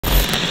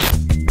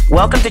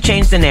Welcome to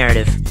Change the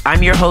Narrative.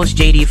 I'm your host,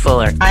 JD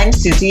Fuller. I'm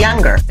Susie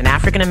Younger, an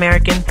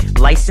African-American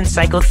licensed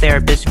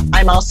psychotherapist.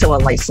 I'm also a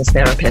licensed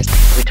therapist.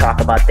 We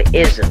talk about the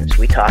isms.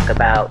 We talk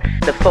about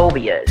the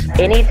phobias,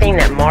 anything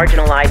that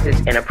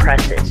marginalizes and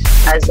oppresses.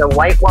 As a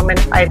white woman,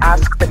 I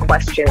ask the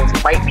questions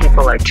white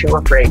people are too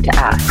afraid to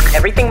ask.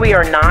 Everything we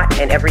are not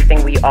and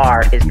everything we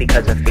are is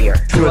because of fear.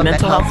 Through a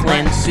mental health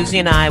lens, Susie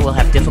and I will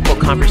have difficult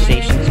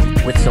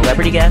conversations with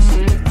celebrity guests,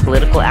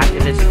 political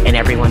activists, and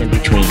everyone in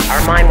between.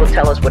 Our mind will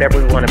tell us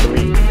whatever we want to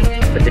believe,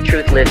 but the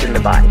truth lives in the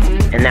body,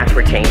 and that's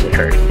where change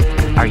occurs.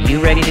 Are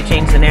you ready to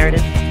change the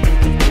narrative?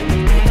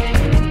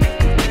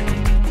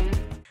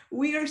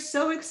 We are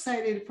so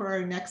excited for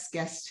our next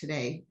guest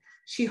today.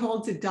 She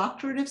holds a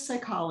doctorate of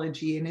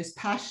psychology and is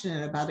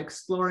passionate about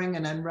exploring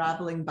and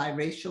unraveling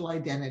biracial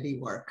identity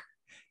work.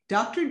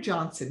 Dr.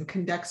 Johnson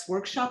conducts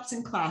workshops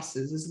and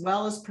classes, as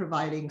well as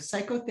providing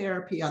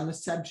psychotherapy on the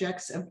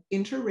subjects of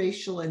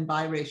interracial and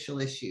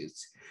biracial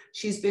issues.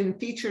 She's been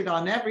featured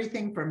on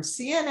everything from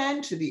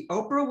CNN to the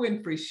Oprah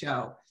Winfrey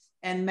Show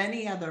and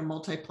many other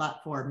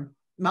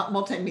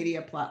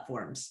multimedia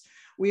platforms.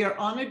 We are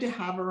honored to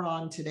have her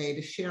on today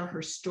to share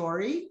her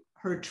story,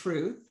 her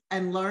truth,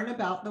 and learn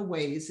about the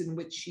ways in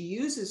which she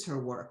uses her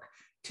work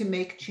to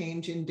make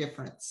change and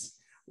difference.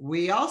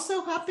 We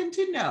also happen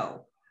to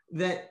know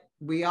that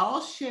we all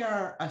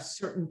share a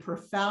certain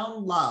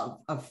profound love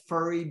of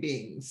furry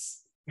beings.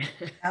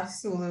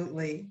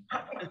 Absolutely.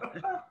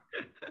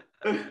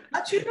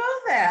 How'd you know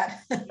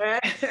that?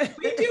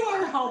 We do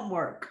our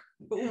homework.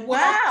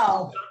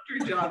 Wow.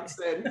 Dr.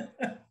 Johnson.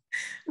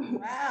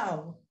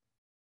 Wow.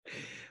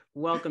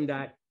 Welcome,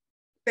 Doc.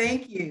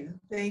 Thank you.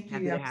 Thank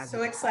Happy you. to I'm have so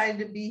you. excited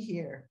to be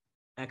here.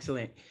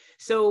 Excellent.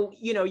 So,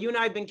 you and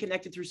I have been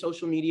connected through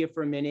social media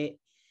for a minute,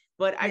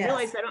 but I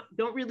realized I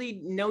don't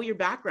really know your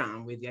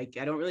background with you. I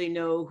don't really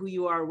know who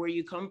you are, where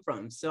you come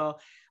from. So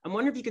I'm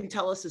wondering if you can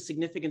tell us a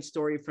significant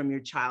story from your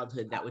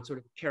childhood that would sort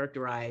of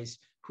characterize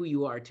who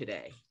you are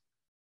today.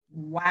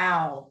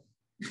 Wow.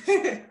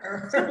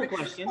 Simple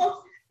question.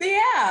 Well,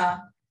 yeah.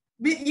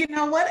 But you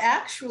know what?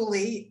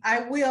 Actually,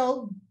 I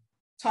will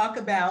talk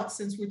about,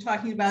 since we're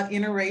talking about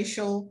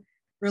interracial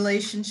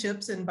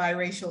relationships and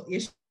biracial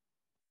issues,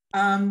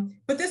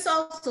 but this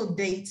also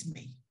dates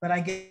me, but I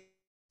guess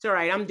it's all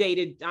right. I'm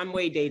dated. I'm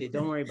way dated.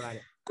 Don't worry about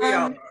it.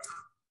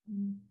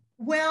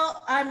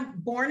 Well, I'm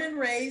born and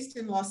raised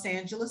in Los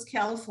Angeles,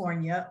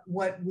 California,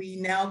 what we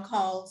now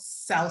call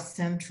South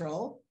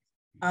Central.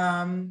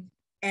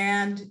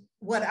 And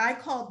what I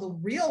call the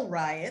real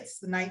riots,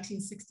 the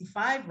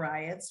 1965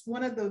 riots,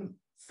 one of the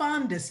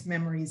fondest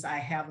memories I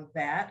have of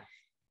that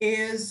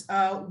is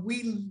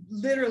we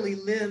literally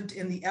lived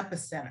in the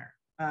epicenter.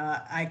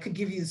 I could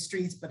give you the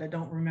streets, but I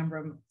don't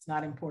remember them. It's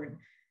not important.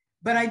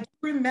 But I do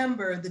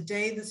remember the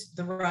day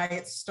the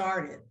riots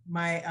started.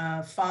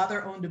 My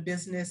father owned a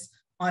business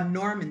on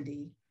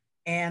Normandy.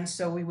 And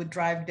so we would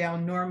drive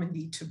down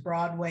Normandy to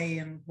Broadway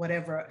and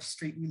whatever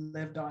street we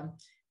lived on.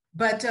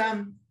 But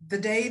the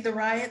day the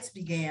riots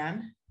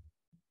began,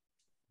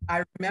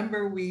 I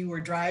remember we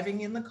were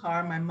driving in the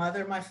car, my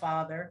mother, my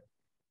father,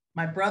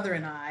 my brother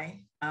and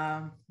I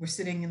were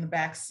sitting in the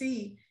back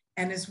seat.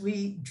 And as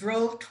we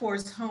drove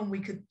towards home, we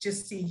could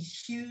just see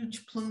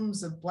huge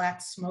plumes of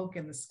black smoke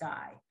in the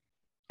sky.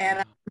 And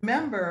I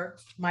remember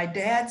my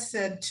dad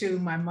said to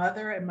my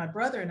mother and my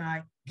brother and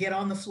I, get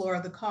on the floor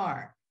of the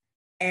car.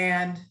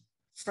 And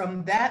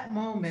from that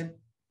moment,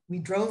 we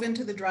drove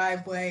into the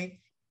driveway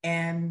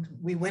and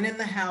we went in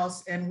the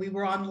house and we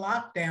were on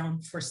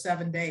lockdown for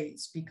 7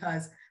 days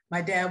because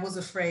my dad was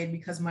afraid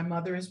because my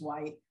mother is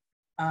white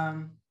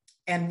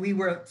and we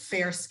were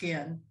fair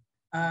skinned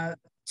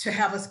to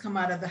have us come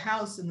out of the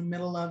house in the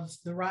middle of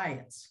the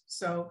riots.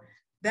 So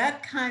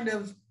that kind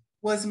of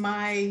was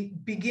my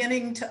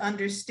beginning to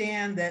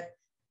understand that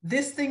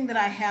this thing that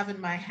I have in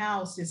my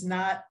house is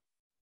not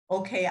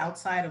okay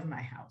outside of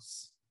my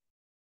house.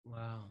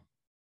 Wow.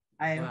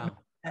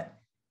 That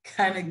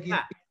kind of gives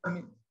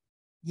me,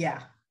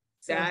 yeah.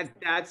 So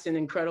That's an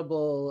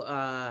incredible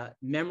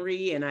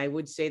memory. And I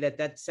would say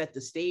that set the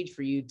stage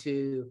for you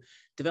to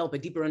develop a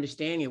deeper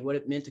understanding of what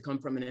it meant to come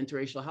from an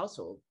interracial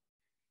household.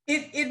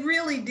 It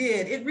really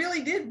did. It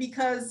really did,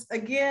 because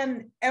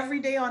again, every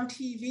day on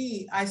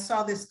TV, I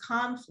saw this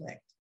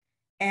conflict,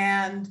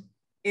 and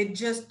it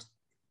just,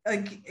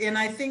 and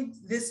I think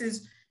this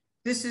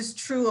is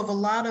true of a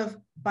lot of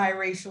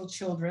biracial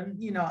children.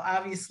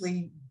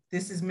 Obviously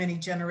this is many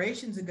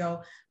generations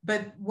ago,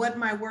 but what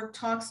my work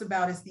talks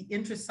about is the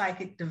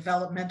intrapsychic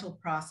developmental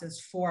process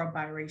for a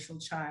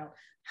biracial child,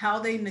 how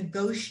they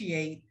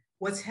negotiate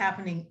what's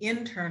happening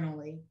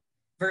internally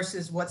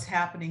versus what's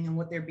happening and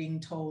what they're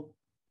being told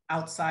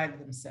outside of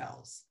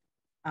themselves.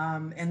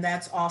 And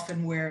that's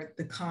often where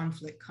the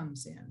conflict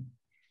comes in.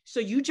 So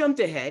you jumped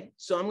ahead,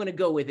 so I'm going to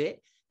go with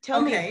it.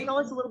 Tell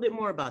us a little bit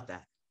more about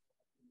that.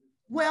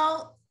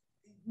 Well,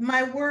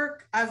 my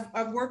work,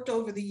 I've worked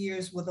over the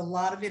years with a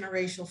lot of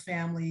interracial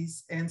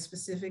families and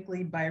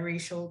specifically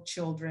biracial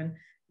children.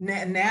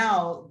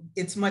 Now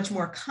it's much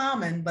more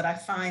common, but I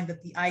find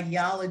that the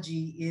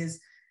ideology is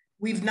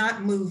we've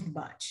not moved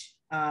much.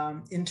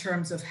 in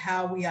terms of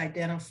how we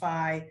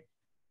identify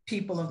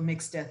people of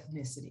mixed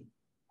ethnicity.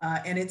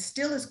 And it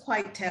still is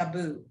quite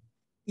taboo.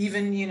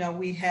 Even,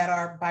 we had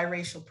our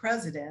biracial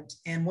president,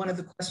 and one of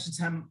the questions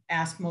I'm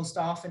asked most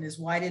often is,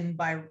 why didn't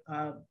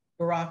Barack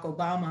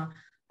Obama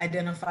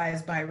identify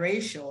as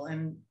biracial?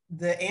 And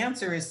the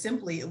answer is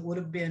simply, it would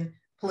have been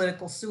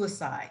political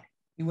suicide.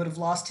 He would have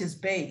lost his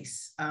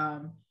base.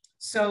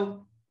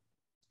 So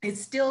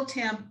it's still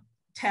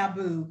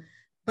taboo,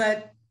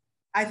 but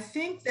I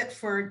think that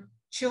for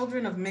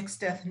children of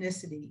mixed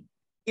ethnicity,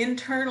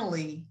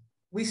 internally,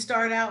 we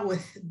start out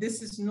with,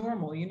 this is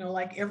normal,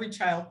 like every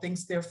child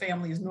thinks their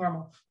family is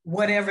normal,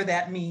 whatever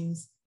that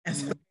means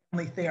as a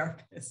family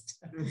therapist.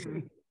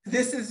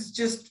 This is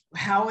just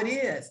how it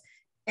is.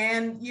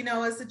 And,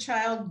 as the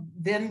child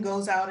then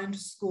goes out into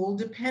school,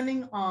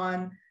 depending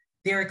on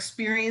their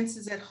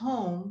experiences at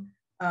home,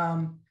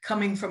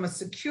 coming from a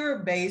secure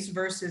base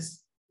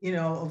versus,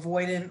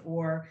 avoidant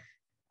or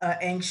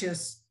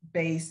anxious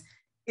base,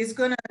 is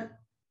going to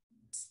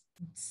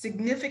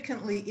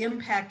significantly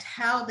impact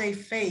how they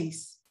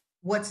face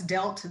what's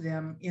dealt to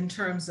them in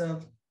terms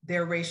of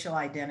their racial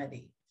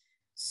identity.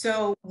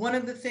 So one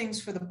of the things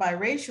for the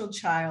biracial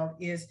child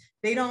is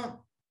they don't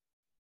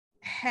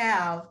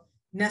have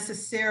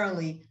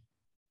necessarily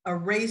a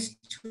race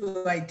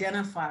to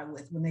identify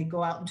with when they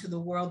go out into the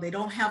world. They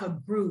don't have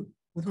a group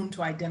with whom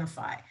to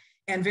identify.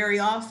 And very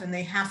often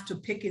they have to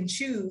pick and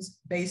choose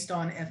based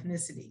on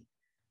ethnicity.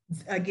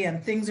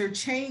 Again, things are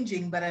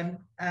changing, but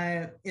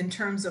in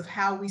terms of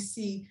how we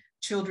see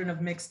children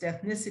of mixed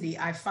ethnicity,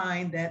 I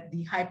find that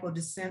the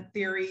hypodescent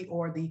theory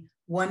or the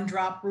one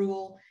drop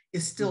rule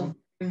is still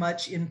very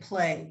much in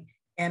play.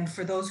 And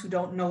for those who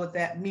don't know what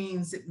that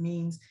means, it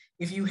means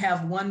if you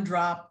have one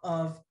drop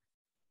of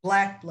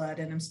Black blood,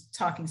 and I'm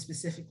talking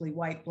specifically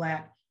white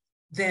Black,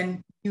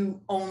 then you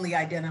only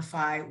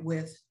identify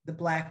with the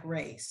Black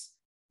race,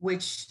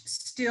 which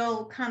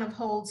still kind of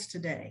holds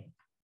today.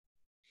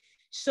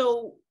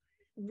 So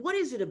what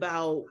is it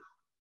about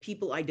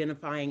people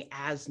identifying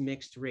as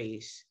mixed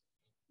race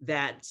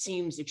that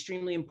seems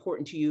extremely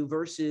important to you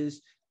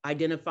versus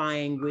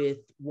identifying with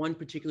one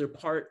particular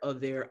part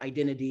of their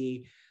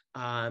identity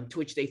to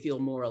which they feel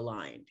more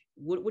aligned?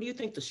 What do you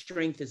think the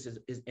strength is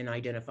in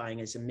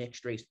identifying as a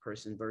mixed race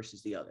person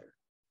versus the other?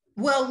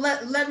 Well,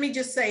 let me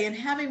just say, in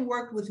having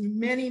worked with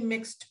many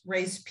mixed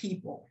race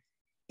people,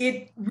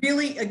 it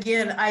really,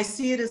 again, I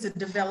see it as a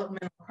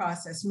developmental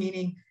process,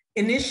 meaning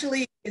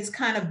initially it's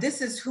kind of,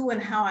 this is who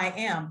and how I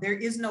am. There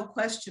is no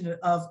question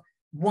of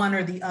one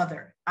or the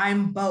other.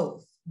 I'm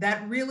both.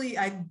 That really,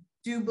 I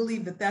do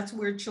believe that that's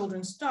where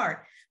children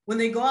start. When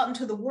they go out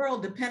into the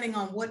world, depending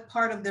on what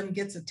part of them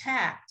gets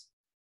attacked,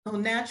 well,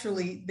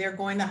 naturally, they're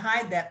going to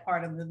hide that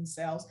part of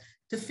themselves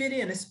to fit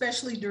in,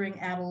 especially during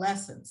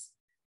adolescence.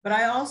 But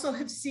I also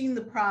have seen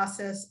the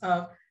process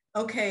of,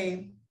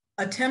 okay,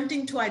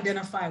 attempting to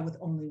identify with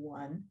only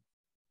one,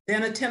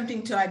 then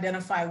attempting to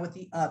identify with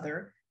the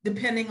other,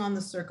 depending on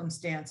the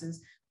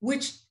circumstances,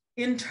 which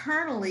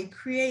internally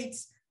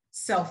creates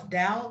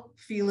self-doubt,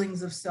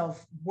 feelings of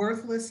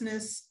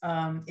self-worthlessness,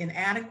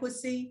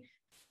 inadequacy,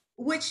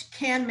 which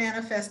can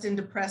manifest in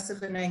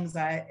depressive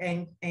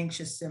and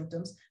anxious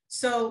symptoms.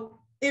 So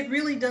it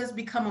really does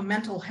become a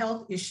mental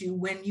health issue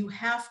when you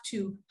have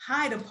to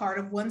hide a part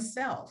of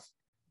oneself.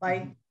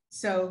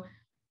 So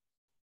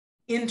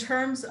in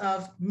terms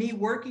of me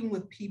working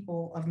with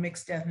people of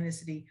mixed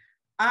ethnicity,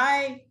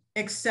 I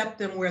accept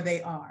them where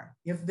they are.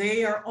 If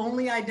they are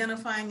only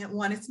identifying at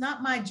one, it's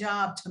not my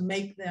job to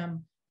make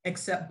them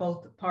accept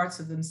both parts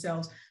of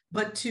themselves,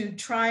 but to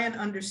try and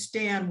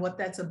understand what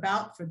that's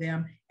about for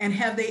them. And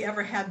have they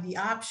ever had the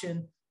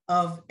option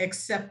of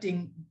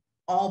accepting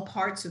all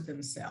parts of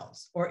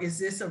themselves? Or is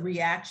this a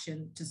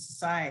reaction to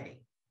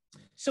society?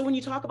 So when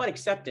you talk about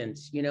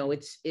acceptance,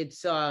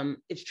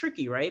 it's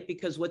tricky, right?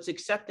 Because what's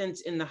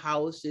acceptance in the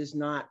house is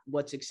not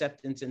what's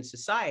acceptance in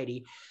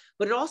society,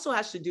 but it also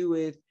has to do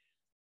with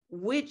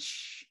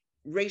which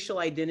racial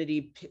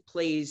identity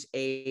plays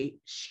a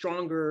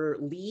stronger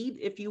lead,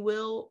 if you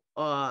will,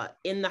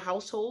 in the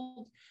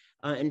household,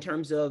 in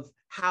terms of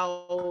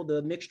how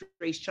the mixed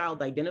race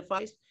child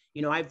identifies.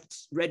 I've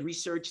read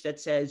research that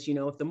says,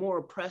 if the more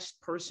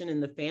oppressed person in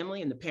the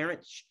family and the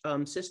parent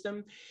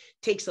system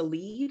takes a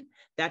lead,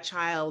 that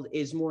child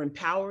is more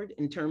empowered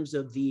in terms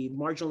of the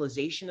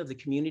marginalization of the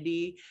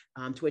community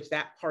to which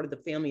that part of the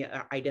family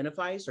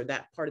identifies, or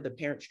that part of the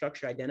parent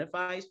structure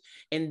identifies,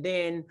 and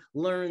then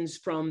learns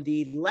from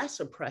the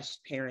less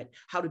oppressed parent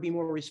how to be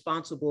more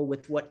responsible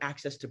with what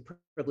access to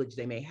privilege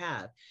they may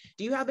have.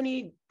 Do you have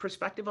any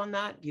perspective on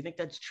that? Do you think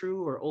that's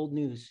true or old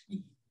news?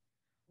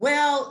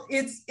 Well,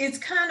 it's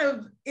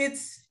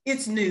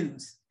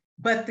news,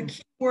 but the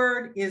key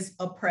word is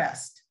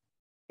oppressed.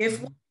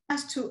 If one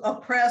has to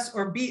oppress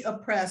or be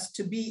oppressed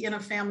to be in a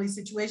family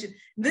situation,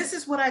 this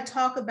is what I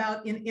talk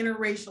about in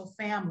interracial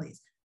families.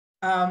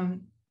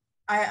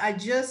 I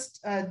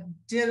just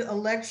did a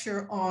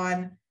lecture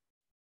on,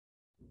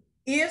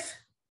 if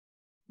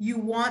you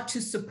want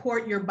to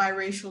support your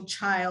biracial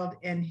child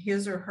and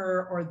his or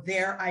her or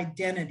their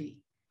identity,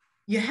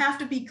 you have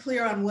to be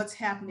clear on what's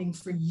happening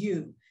for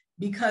you,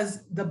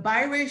 because the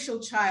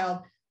biracial child,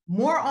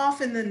 more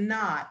often than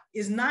not,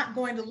 is not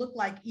going to look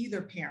like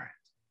either parent.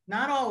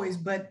 Not always,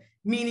 but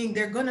meaning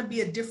they're going to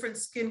be a different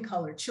skin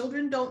color.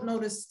 Children don't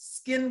notice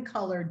skin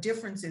color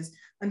differences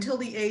until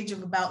the age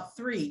of about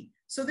 3.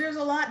 So there's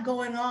a lot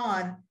going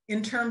on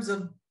in terms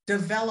of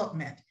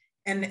development.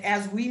 And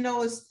as we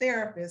know as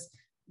therapists,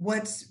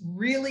 what's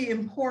really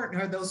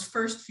important are those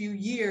first few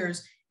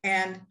years,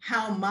 and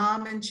how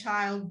mom and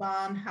child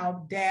bond,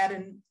 how dad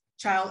and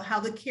child, how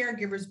the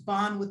caregivers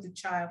bond with the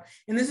child.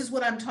 And this is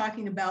what I'm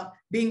talking about,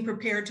 being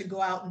prepared to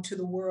go out into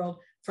the world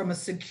from a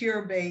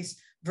secure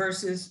base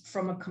versus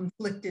from a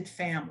conflicted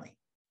family.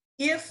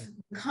 If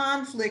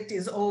conflict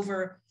is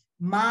over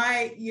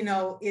my,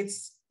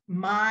 it's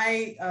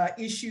my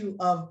issue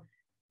of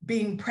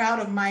being proud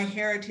of my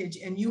heritage,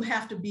 and you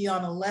have to be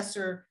on a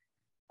lesser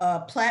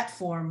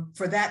platform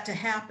for that to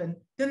happen,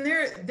 then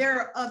there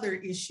are other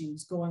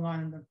issues going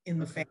on in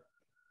the family.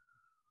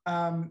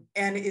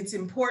 And it's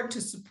important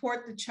to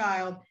support the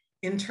child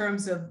in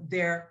terms of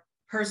their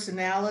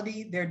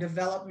personality, their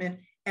development,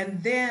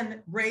 and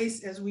then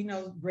race, as we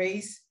know,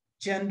 race,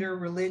 gender,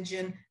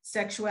 religion,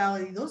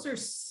 sexuality, those are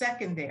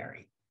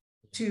secondary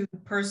to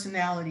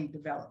personality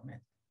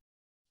development.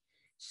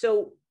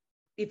 So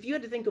if you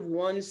had to think of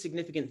one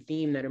significant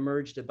theme that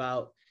emerged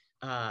about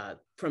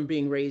from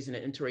being raised in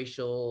an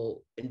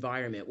interracial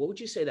environment, what would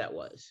you say that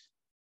was?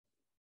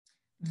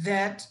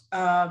 That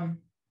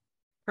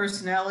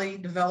personality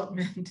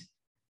development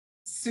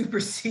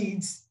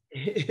supersedes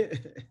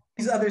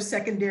these other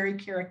secondary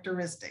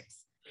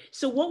characteristics.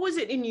 So what was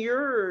it in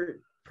your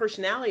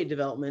personality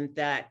development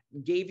that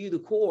gave you the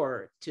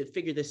core to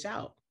figure this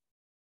out?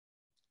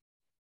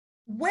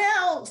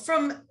 Well,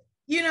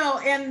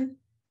 and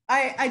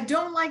I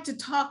don't like to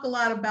talk a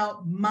lot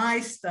about my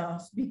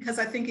stuff because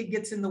I think it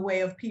gets in the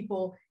way of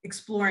people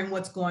exploring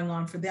what's going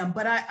on for them,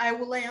 but I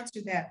will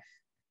answer that.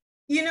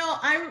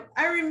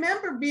 I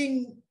remember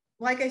being,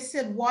 like I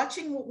said,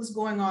 watching what was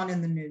going on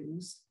in the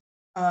news,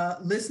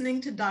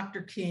 listening to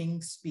Dr.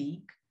 King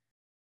speak,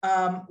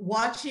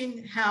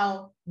 watching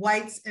how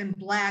whites and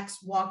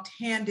blacks walked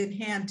hand in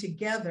hand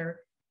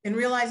together, and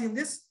realizing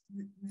this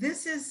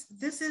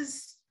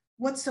is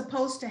what's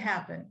supposed to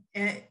happen.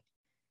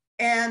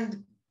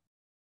 And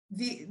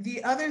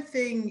the other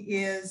thing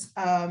is,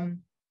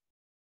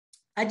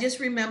 I just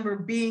remember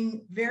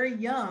being very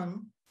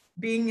young,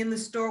 being in the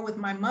store with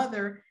my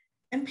mother,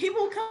 and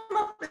people come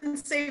up and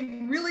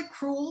say really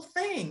cruel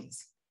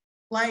things,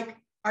 like,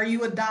 "Are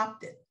you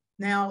adopted?"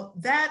 Now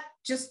that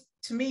just,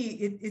 to me,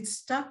 it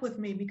stuck with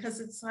me, because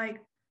it's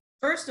like,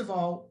 first of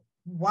all,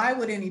 why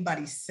would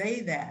anybody say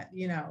that,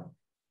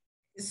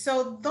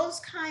 So those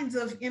kinds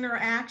of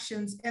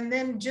interactions, and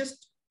then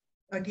just,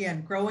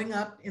 again, growing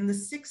up in the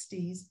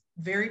 60s,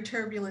 very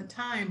turbulent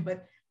time,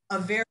 but a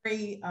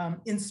very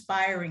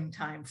inspiring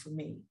time for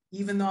me.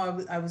 Even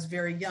though I was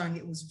very young,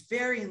 it was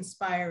very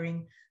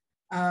inspiring.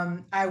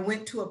 I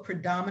went to a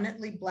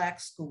predominantly Black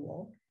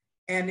school,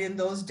 and in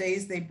those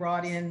days, they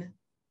brought in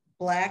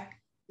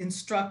Black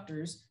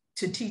instructors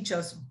to teach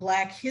us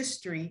Black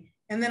history,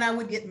 and then I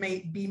would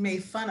be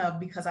made fun of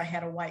because I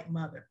had a white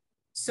mother.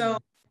 So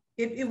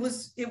it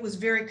was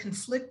very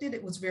conflicted.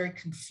 It was very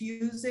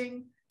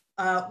confusing.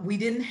 We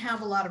didn't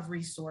have a lot of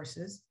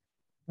resources.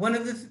 One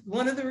of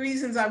the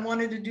reasons I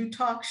wanted to do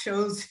talk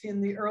shows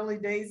in the early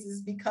days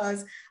is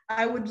because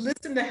I would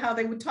listen to how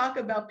they would talk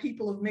about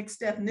people of mixed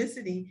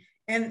ethnicity,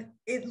 and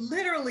it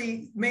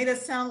literally made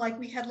us sound like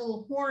we had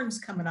little horns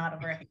coming out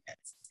of our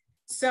heads.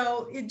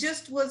 So it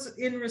just was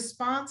in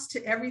response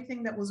to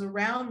everything that was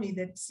around me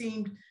that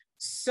seemed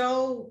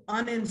so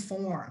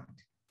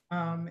uninformed.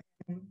 And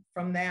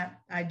from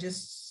that, I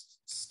just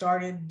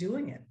started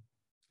doing it.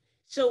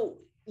 So,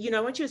 I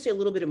want you to say a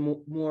little bit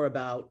more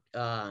about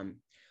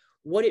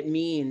what it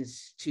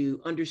means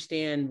to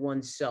understand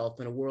oneself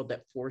in a world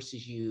that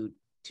forces you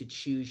to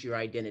choose your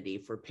identity,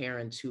 for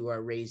parents who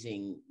are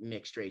raising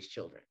mixed race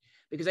children.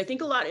 Because I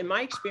think a lot, in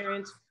my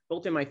experience,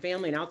 both in my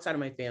family and outside of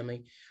my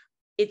family,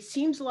 it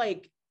seems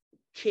like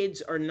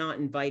kids are not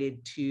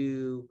invited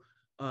to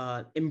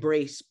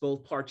embrace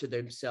both parts of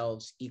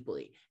themselves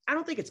equally. I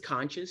don't think it's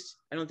conscious.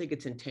 I don't think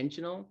it's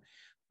intentional,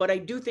 but I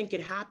do think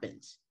it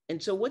happens. And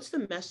so what's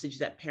the message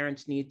that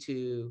parents need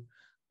to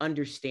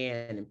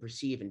understand and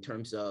perceive in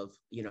terms of,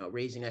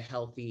 raising a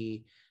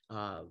healthy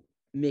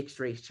mixed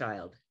race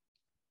child?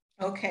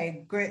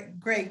 Okay,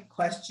 great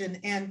question.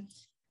 And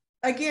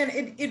again,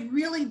 it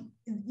really,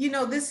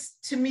 this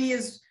to me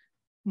is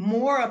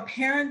more a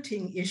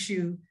parenting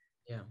issue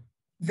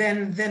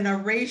than a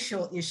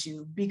racial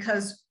issue,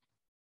 because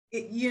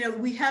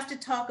we have to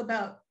talk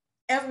about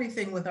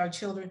everything with our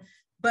children.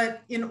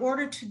 But in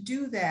order to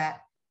do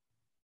that,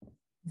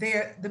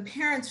 the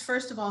parents,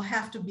 first of all,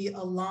 have to be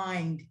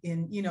aligned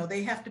in,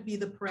 they have to be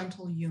the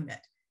parental unit.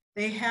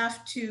 They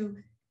have to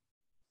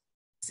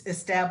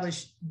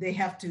they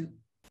have to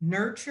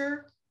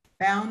nurture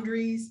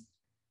boundaries,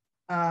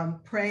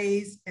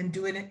 praise, and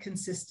doing it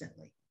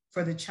consistently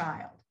for the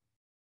child.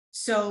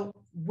 So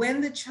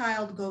when the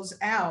child goes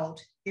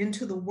out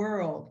into the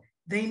world,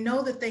 they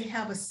know that they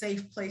have a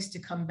safe place to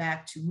come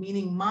back to,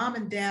 meaning mom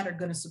and dad are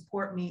going to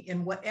support me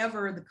in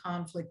whatever the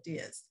conflict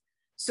is.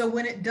 So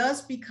when it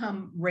does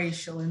become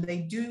racial and they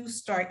do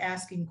start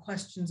asking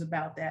questions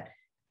about that,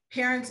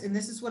 parents, and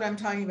this is what I'm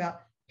talking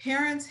about,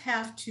 parents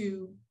have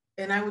to,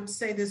 and I would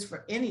say this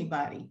for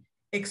anybody,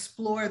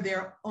 explore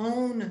their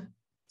own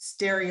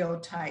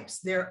stereotypes,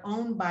 their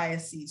own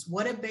biases.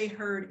 What have they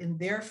heard in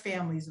their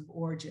families of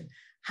origin?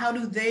 How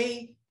do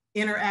they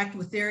interact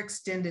with their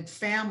extended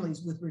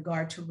families with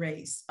regard to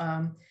race?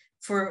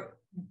 For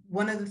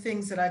one of the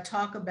things that I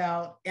talk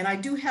about, and I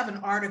do have an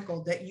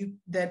article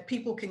that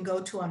people can go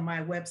to on my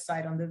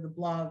website under the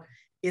blog.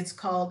 It's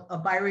called A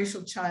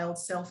Biracial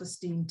Child's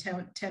Self-Esteem,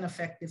 10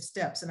 Effective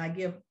Steps. And I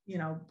give,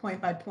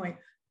 point by point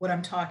what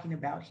I'm talking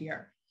about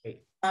here.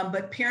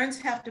 But parents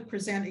have to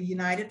present a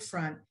united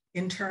front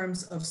in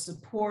terms of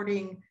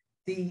supporting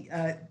the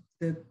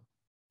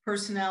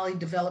personality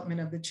development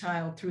of the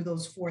child through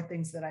those 4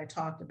 things that I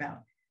talked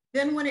about.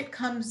 Then when it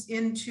comes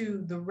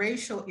into the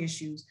racial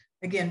issues,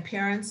 again,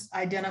 parents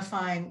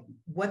identifying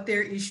what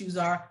their issues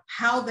are,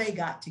 how they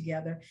got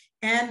together.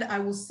 And I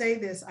will say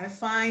this, I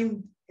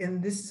find,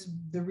 and this is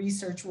the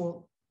research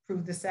will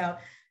prove this out,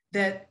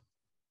 that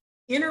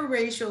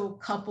interracial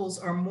couples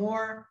are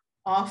more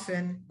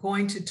often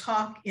going to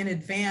talk in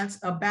advance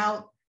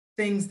about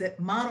things that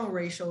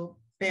monoracial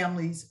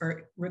families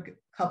or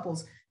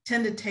couples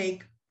tend to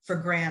take for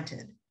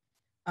granted.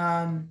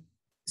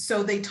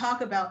 So they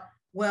talk about,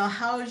 well,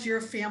 how is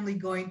your family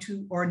going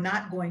to or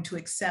not going to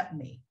accept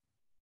me?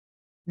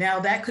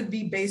 Now that could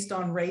be based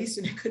on race,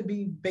 and it could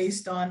be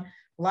based on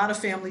a lot of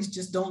families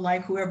just don't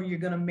like whoever you're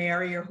going to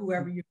marry or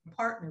whoever you're going to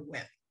partner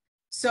with.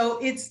 So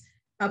it's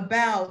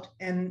about,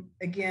 and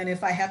again,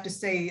 if I have to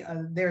say,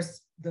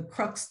 there's the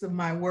crux of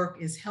my work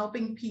is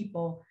helping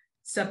people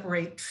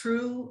separate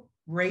true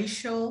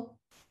racial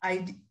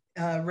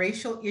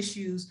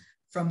issues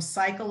from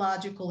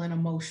psychological and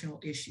emotional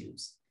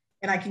issues.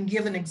 And I can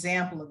give an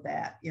example of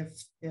that if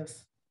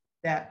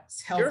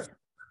that's helpful.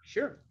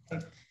 Sure.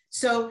 Okay.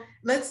 So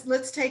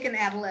let's take an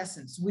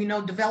adolescence. We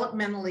know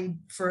developmentally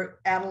for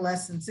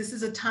adolescents, this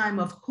is a time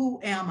of who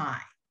am I?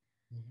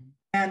 Mm-hmm.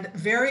 And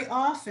very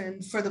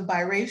often for the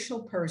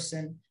biracial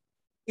person,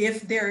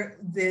 if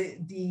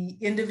the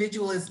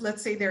individual is,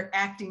 let's say they're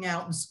acting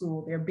out in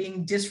school, they're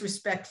being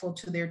disrespectful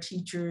to their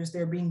teachers,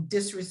 they're being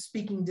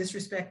speaking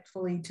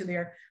disrespectfully to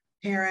their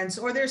parents,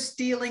 or they're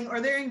stealing, or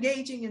they're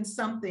engaging in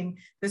something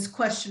that's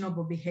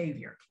questionable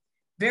behavior.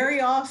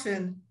 Very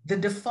often, the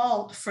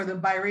default for the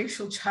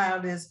biracial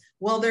child is,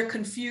 well, they're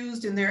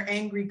confused and they're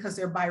angry because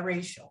they're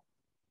biracial,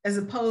 as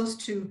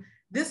opposed to,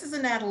 this is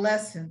an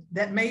adolescent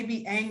that may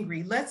be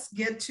angry. Let's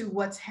get to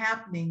what's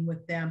happening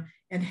with them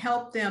and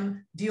help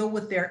them deal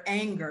with their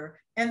anger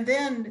and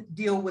then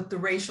deal with the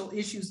racial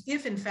issues,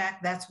 if in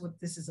fact that's what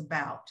this is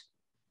about.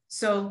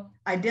 So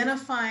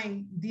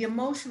identifying the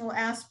emotional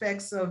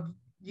aspects of,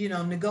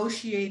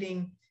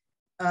 negotiating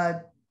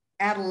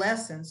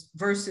adolescence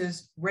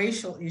versus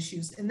racial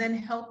issues, and then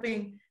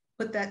helping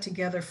put that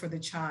together for the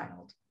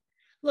child.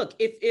 Look,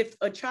 if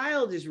a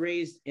child is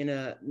raised in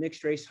a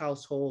mixed race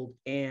household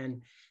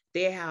and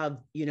they have,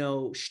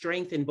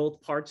 strength in both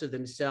parts of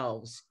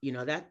themselves,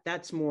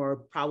 that's more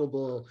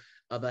probable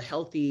of a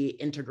healthy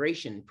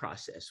integration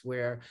process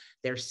where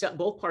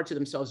both parts of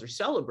themselves are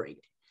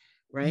celebrated,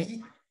 right?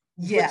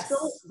 Yes.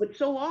 But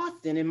so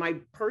often in my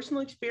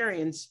personal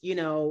experience,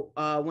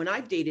 when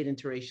I've dated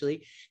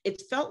interracially,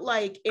 it's felt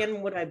like,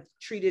 and when I've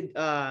treated,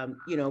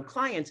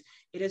 clients,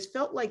 it has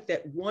felt like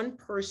that one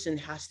person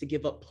has to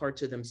give up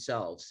parts of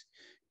themselves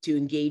to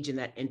engage in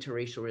that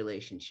interracial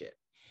relationship.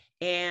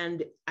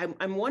 And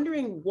I'm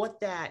wondering what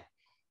that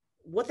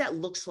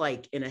looks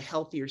like in a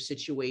healthier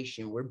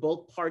situation where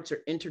both parts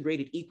are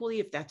integrated equally,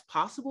 if that's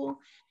possible,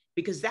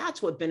 because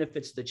that's what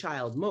benefits the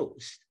child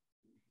most.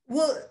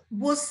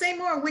 Well, say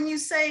more. When you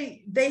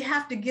say they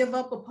have to give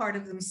up a part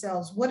of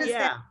themselves, what does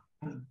that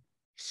mean?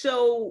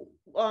 So,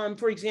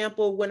 for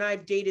example, when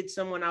I've dated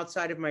someone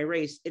outside of my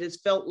race, it has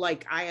felt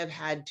like I have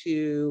had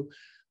to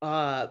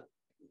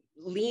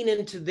lean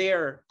into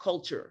their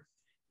culture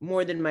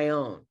more than my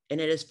own.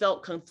 And it has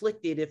felt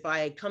conflicted if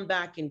I come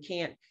back and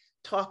can't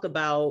talk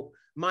about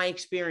my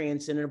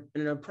experience in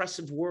an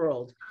oppressive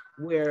world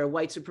where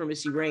white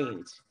supremacy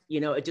reigns.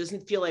 It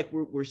doesn't feel like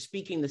we're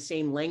speaking the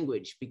same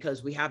language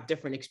because we have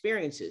different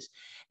experiences.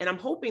 And I'm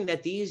hoping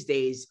that these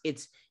days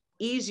it's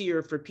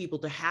easier for people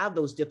to have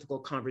those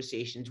difficult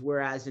conversations.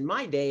 Whereas in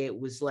my day, it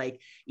was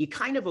like, you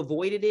kind of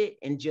avoided it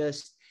and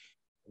just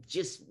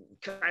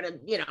kind of,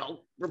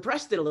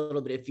 repressed it a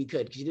little bit if you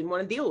could, because you didn't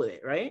want to deal with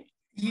it, right?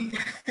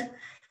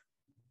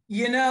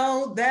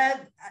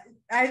 That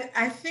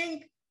I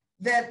think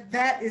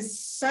that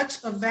is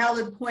such a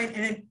valid point,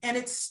 and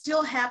it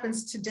still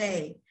happens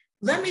today.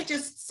 Let me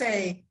just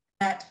say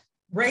that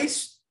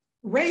race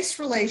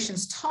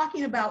relations,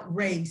 talking about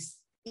race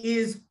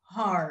is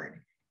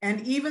hard.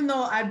 And even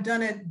though I've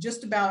done it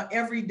just about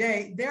every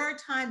day, there are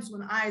times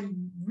when I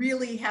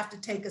really have to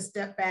take a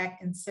step back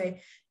and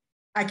say,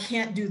 I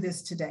can't do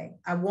this today.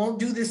 I won't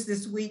do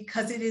this week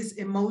because it is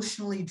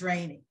emotionally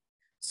draining.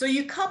 So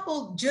you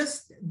couple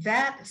just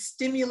that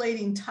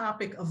stimulating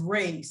topic of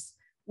race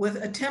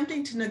with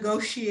attempting to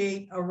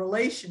negotiate a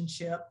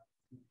relationship,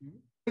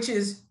 which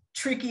is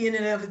tricky in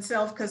and of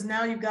itself, because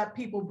now you've got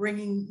people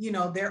bringing,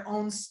 their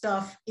own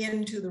stuff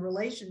into the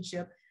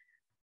relationship.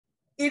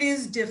 It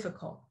is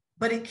difficult,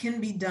 but it can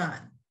be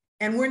done.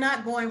 And we're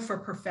not going for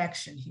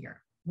perfection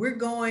here. We're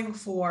going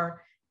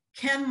for,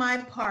 can my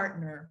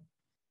partner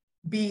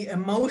be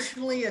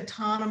emotionally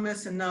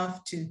autonomous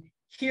enough to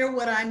hear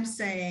what I'm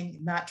saying,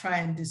 not try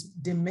and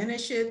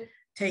diminish it,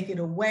 take it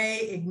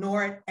away,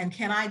 ignore it, and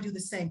can I do the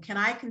same? Can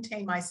I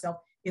contain myself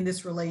in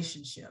this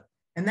relationship?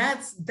 And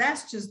that's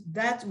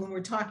when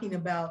we're talking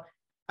about,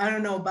 I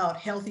don't know about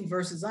healthy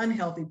versus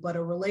unhealthy, but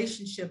a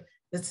relationship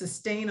that's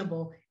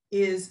sustainable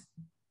is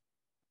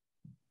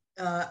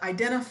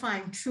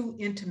identifying true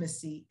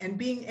intimacy and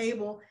being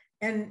able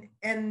and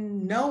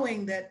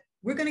knowing that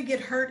we're going to get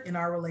hurt in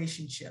our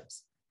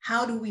relationships.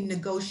 How do we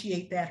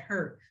negotiate that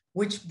hurt?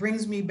 Which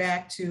brings me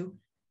back to,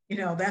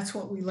 that's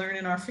what we learn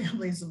in our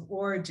families of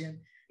origin.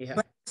 Yeah.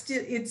 But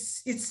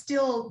it's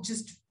still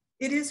just,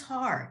 it is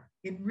hard.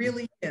 It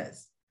really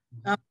is.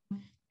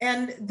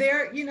 And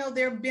there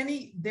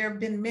have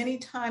been many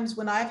times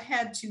when I've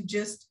had to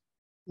just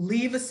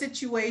leave a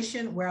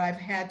situation where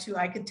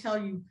I could tell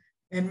you,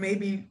 and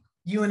maybe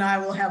you and I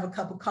will have a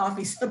cup of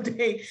coffee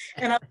someday,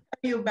 and I'll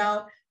tell you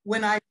about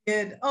when I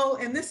did,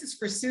 and this is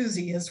for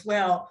Susie as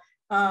well.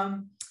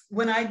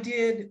 When I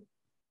did,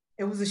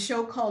 it was a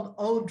show called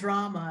Oh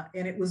Drama,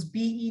 and it was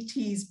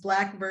BET's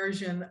Black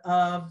version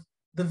of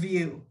The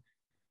View.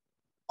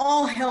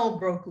 All hell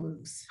broke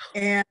loose.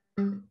 And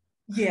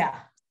yeah,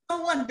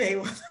 so one day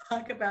we'll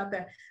talk about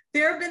that.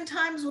 There have been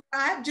times where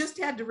I've just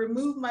had to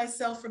remove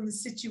myself from the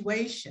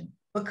situation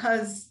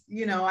because,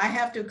 I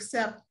have to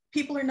accept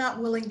people are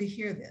not willing to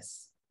hear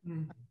this.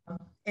 Mm-hmm.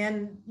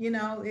 And,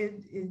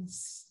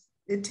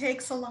 it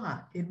takes a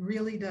lot. It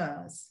really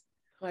does.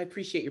 Well, I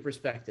appreciate your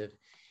perspective.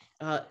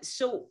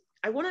 So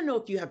I want to know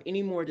if you have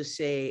any more to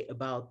say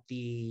about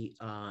the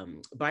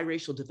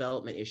biracial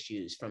development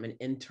issues from an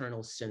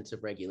internal sense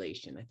of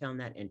regulation. I found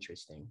that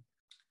interesting.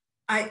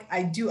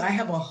 I do. I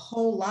have a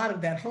whole lot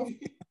of that. Hopefully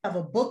I have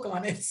a book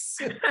on it.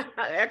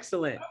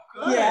 Excellent.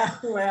 Yeah,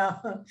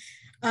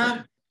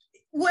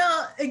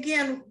 well,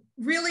 again,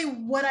 really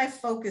what I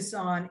focus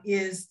on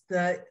is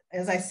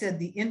as I said,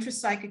 the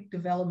intrapsychic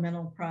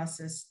developmental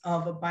process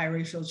of a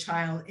biracial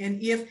child.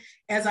 And if,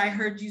 as I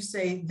heard you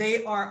say,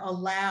 they are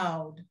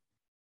allowed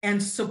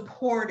and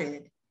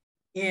supported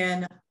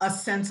in a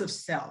sense of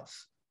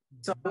self.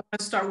 So I want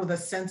to start with a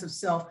sense of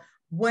self,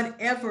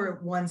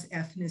 whatever one's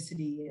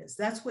ethnicity is.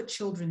 That's what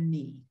children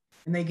need.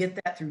 And they get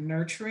that through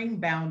nurturing,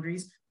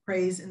 boundaries,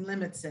 praise, and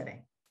limit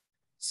setting.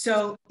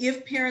 So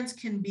if parents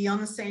can be on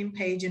the same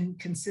page and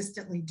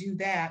consistently do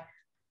that,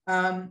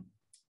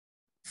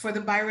 for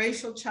the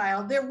biracial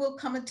child, there will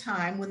come a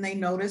time when they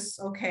notice,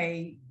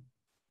 okay,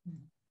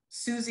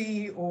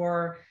 Susie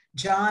or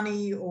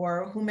Johnny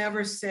or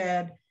whomever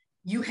said,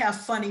 you have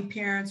funny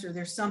parents or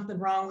there's something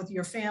wrong with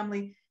your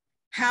family,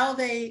 how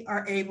they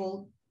are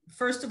able,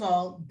 first of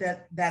all,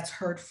 that's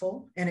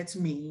hurtful and it's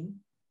mean.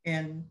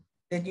 And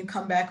then you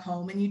come back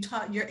home and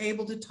you're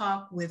able to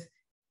talk with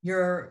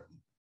your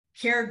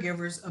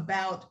caregivers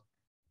about,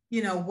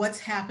 what's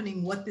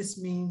happening, what this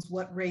means,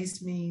 what race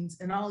means,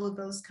 and all of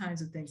those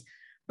kinds of things.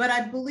 But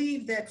I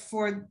believe that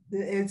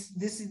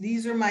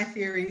these are my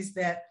theories,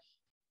 that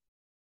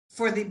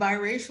for the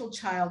biracial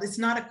child, it's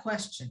not a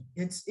question.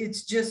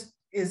 It's just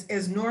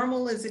as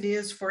normal as it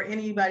is for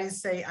anybody to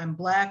say, I'm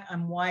Black,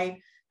 I'm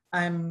white,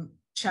 I'm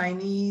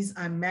Chinese,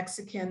 I'm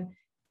Mexican.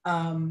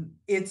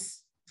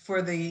 It's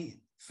for the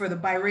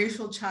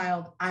biracial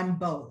child, I'm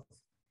both.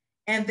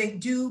 And they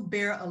do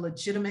bear a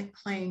legitimate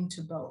claim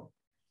to both.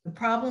 The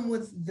problem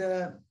with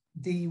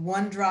the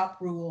one drop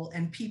rule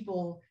and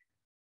people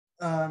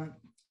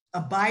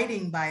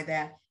abiding by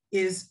that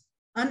is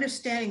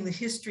understanding the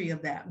history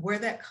of that, where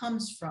that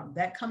comes from.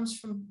 That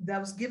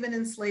was given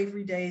in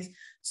slavery days,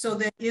 so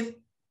that if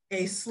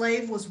a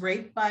slave was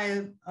raped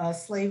by a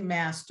slave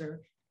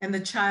master and the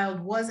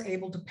child was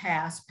able to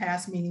pass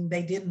meaning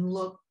they didn't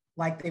look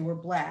like they were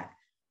Black,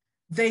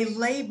 they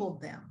labeled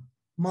them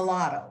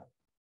mulatto,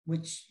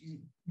 which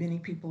many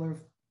people are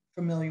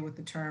familiar with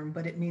the term,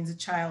 but it means a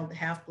child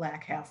half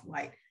Black, half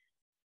white.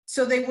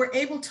 So they were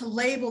able to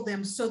label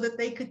them so that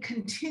they could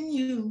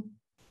continue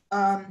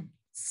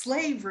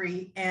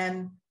slavery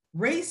and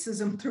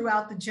racism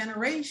throughout the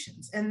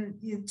generations. And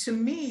to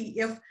me,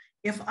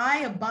 if I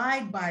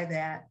abide by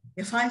that,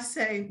 if I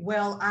say,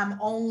 well, I'm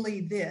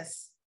only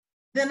this,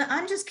 then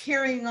I'm just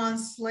carrying on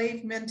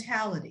slave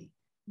mentality,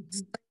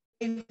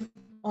 slave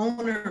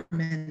owner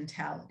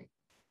mentality.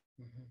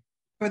 Mm-hmm.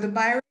 For the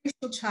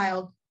biracial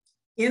child,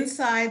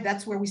 inside,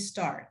 that's where we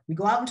start. We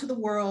go out into the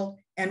world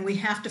and we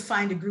have to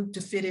find a group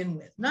to fit in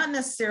with, not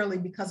necessarily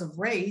because of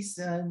race,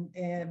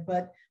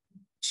 but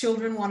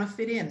children want to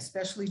fit in,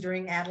 especially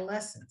during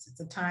adolescence. It's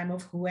a time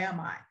of who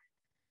am I?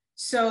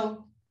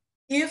 So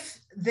if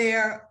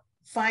they're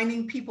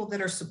finding people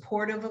that are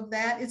supportive of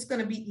that, it's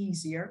going to be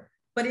easier.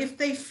 But if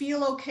they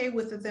feel okay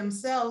with it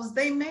themselves,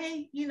 they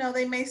may,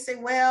 they may say,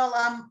 well,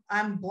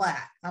 I'm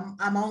Black.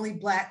 I'm only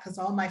Black because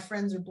all my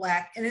friends are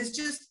Black. And it's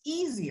just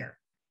easier.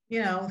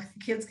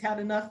 Kids got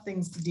enough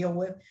things to deal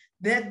with.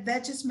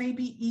 That just may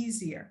be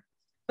easier.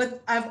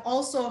 But I've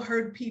also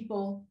heard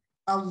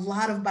a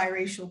lot of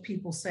biracial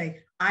people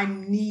say,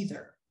 I'm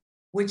neither,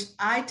 which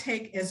I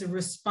take as a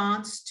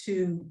response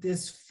to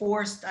this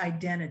forced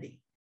identity,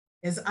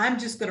 is I'm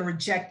just going to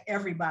reject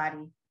everybody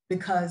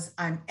because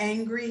I'm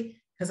angry,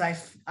 because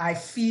I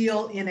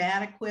feel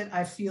inadequate,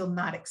 I feel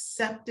not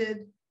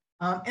accepted,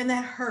 and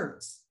that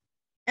hurts.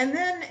 And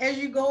then as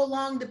you go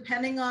along,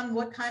 depending on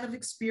what kind of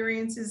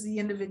experiences the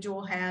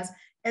individual has,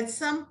 at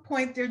some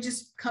point there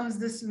just comes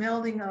this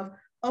melding of,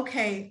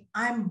 okay,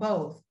 I'm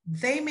both.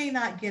 They may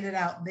not get it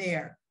out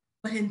there,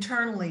 but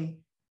internally,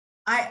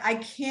 I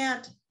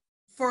can't,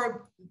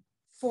 for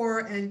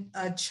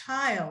a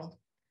child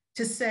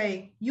to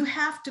say, you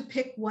have to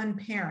pick one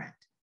parent.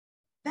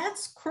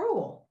 That's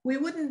cruel. We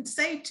wouldn't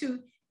say to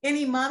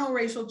any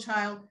monoracial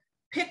child,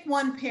 pick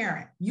one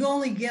parent. You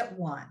only get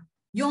one.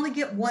 You only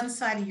get one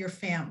side of your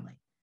family.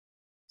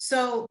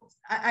 So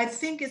I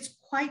think it's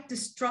quite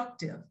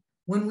destructive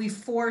when we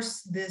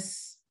force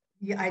this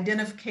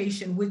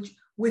identification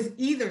with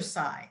either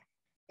side.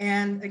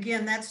 And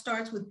again, that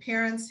starts with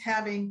parents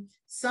having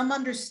some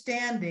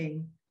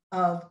understanding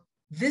of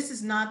this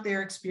is not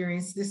their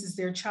experience, this is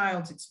their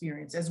child's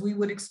experience, as we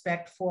would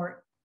expect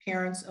for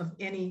parents of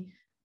any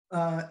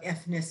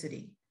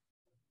ethnicity.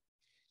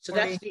 So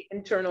that's the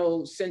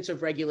internal sense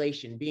of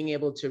regulation, being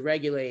able to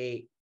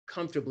regulate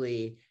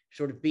comfortably,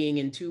 sort of being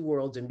in two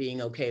worlds and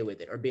being okay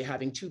with it, or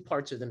having two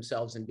parts of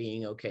themselves and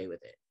being okay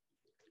with it.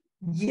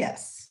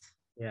 Yes.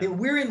 Yeah.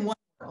 We're in one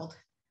world.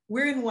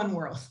 We're in one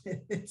world.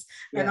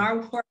 And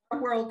our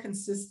world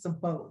consists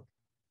of both.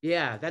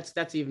 Yeah,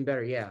 that's even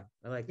better. Yeah,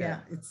 I like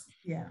that.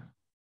 Yeah.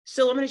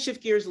 So I'm going to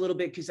shift gears a little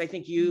bit because I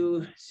think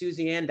you,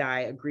 Susie, and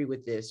I agree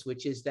with this,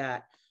 which is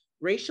that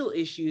racial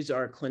issues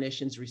are a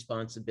clinician's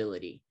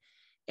responsibility.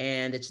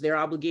 And it's their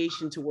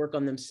obligation to work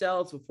on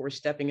themselves before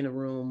stepping in a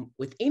room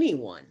with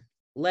anyone,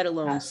 let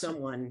alone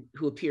someone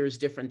who appears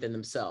different than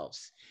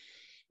themselves.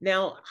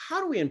 Now,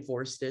 how do we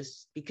enforce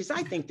this? Because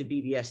I think the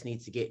BBS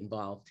needs to get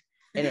involved.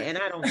 And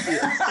I don't see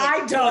it.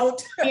 I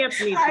don't.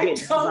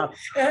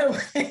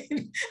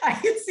 I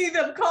can see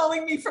them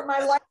calling me for my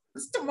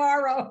license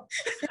tomorrow.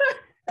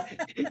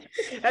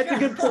 That's a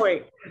good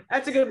point.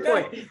 That's a good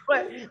point.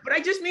 But I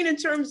just mean in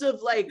terms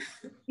of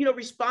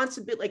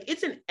responsibility,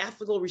 it's an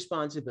ethical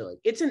responsibility.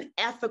 It's an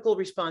ethical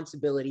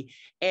responsibility.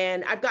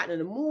 And I've gotten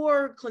into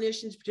more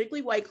clinicians,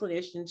 particularly white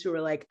clinicians, who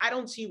are like, I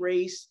don't see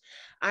race.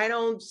 I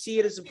don't see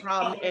it as a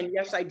problem. And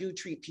yes, I do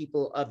treat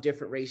people of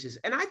different races.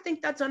 And I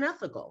think that's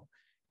unethical.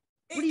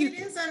 It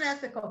is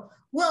unethical.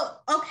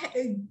 Well,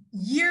 okay.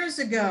 Years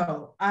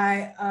ago,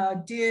 I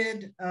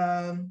did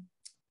a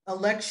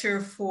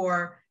lecture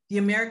for the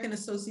American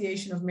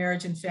Association of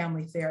Marriage and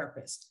Family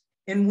Therapists,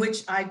 in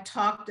which I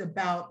talked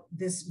about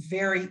this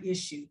very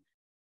issue.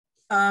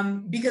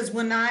 Because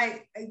when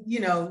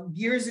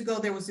years ago,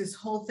 there was this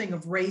whole thing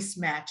of race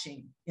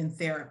matching in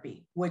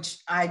therapy, which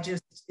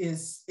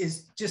is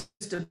just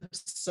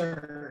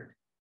absurd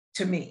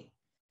to me.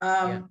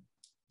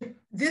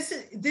 This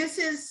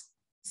is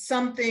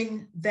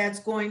something that's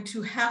going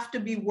to have to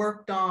be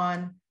worked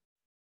on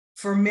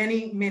for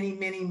many, many,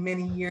 many,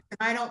 many years.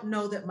 And I don't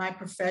know that my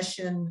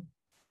profession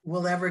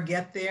will ever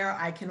get there.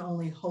 I can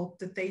only hope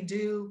that they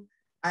do.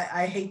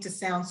 I hate to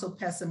sound so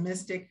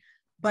pessimistic,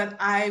 but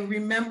I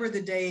remember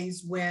the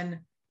days when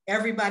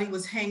everybody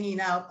was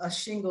hanging out a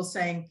shingle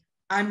saying,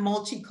 I'm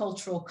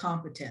multicultural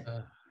competent.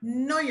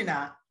 No, you're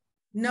not.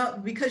 No,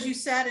 because you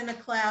sat in a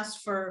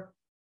class for,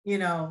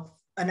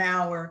 an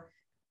hour.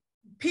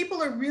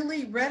 People are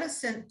really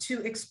reticent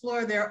to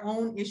explore their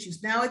own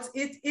issues. Now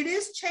it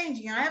is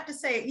changing. I have to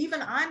say,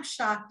 even I'm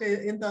shocked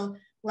in the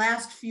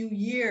last few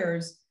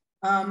years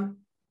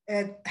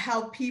at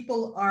how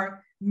people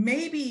are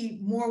maybe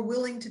more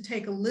willing to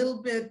take a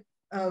little bit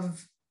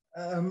of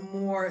a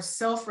more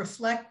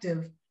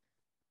self-reflective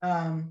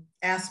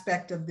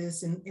aspect of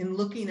this in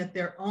looking at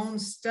their own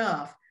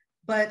stuff.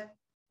 But,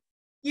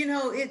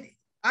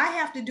 I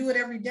have to do it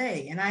every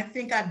day. And I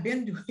think I've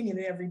been doing it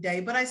every day,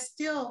 but I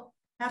still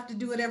have to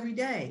do it every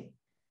day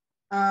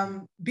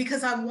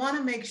because I want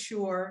to make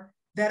sure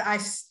that I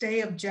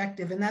stay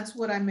objective. And that's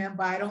what I meant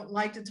by I don't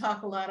like to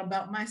talk a lot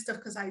about my stuff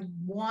because I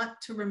want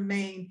to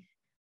remain,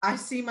 I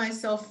see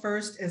myself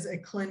first as a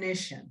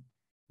clinician.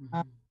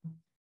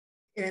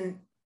 And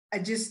I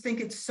just think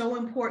it's so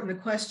important, the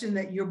question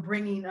that you're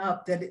bringing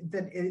up, that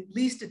at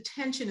least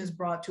attention is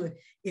brought to it.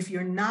 If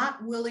you're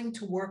not willing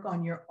to work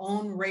on your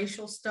own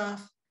racial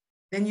stuff,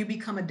 then you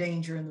become a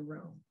danger in the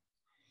room.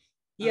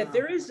 Yeah,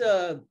 there is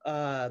a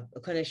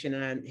clinician,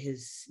 and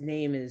his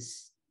name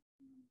is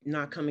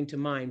not coming to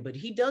mind, but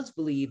he does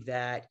believe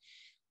that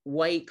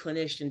white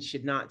clinicians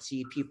should not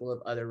see people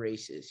of other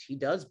races. He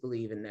does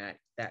believe in that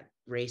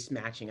race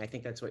matching. I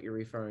think that's what you're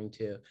referring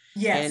to.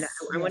 Yes. And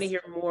I want to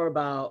hear more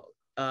about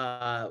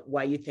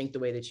why you think the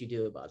way that you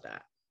do about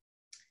that?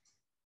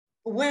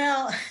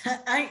 Well,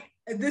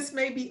 this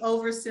may be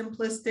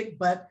oversimplistic,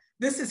 but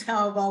this is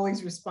how I've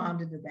always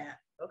responded to that.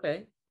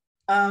 Okay.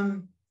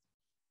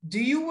 Do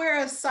you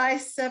wear a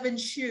size 7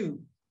 shoe?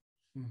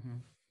 Mm-hmm.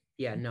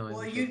 Yeah, no.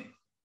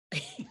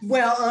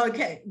 Well,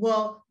 okay.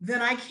 Well,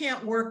 then I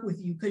can't work with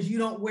you because you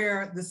don't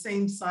wear the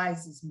same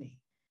size as me.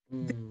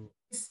 Mm.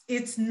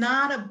 It's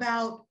not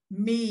about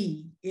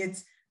me.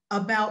 It's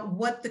about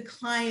what the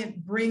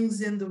client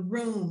brings in the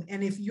room.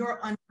 And if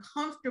you're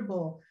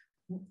uncomfortable,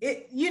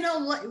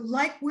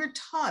 like we're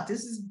taught,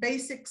 this is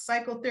basic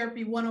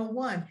psychotherapy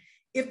 101.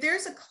 If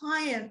there's a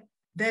client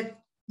that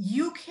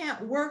you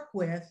can't work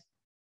with,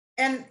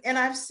 and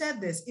I've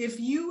said this, if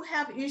you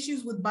have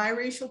issues with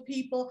biracial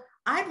people,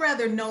 I'd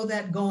rather know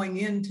that going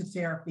into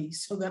therapy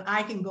so that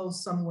I can go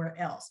somewhere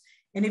else.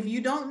 And if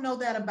you don't know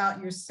that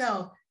about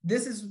yourself,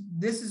 this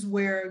is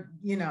where,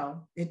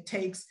 it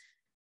takes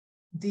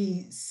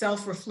the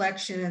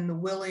self-reflection and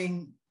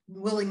the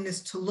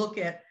willingness to look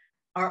at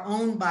our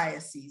own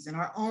biases and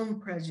our own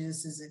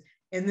prejudices.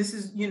 And this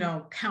is,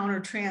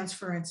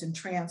 counter-transference and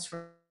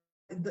transfer.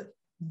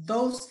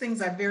 Those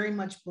things I very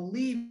much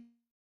believe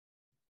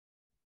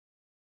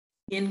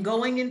in.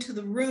 Going into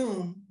the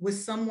room with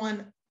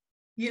someone,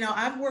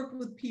 I've worked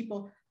with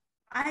people,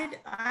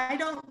 I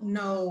don't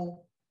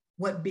know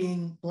what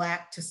being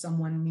Black to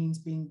someone means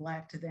being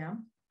Black to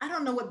them. I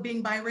don't know what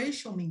being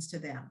biracial means to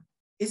them.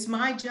 It's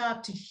my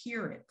job to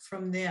hear it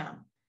from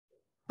them.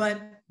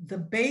 But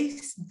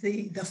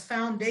the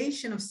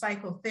foundation of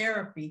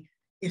psychotherapy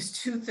is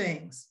 2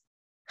 things: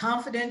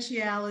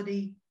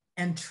 confidentiality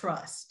and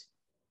trust.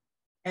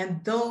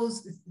 And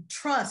those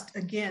trust,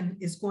 again,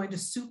 is going to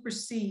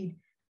supersede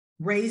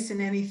race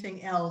and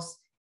anything else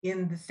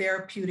in the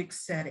therapeutic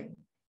setting.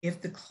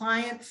 If the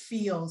client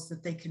feels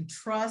that they can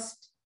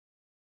trust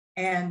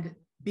and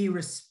be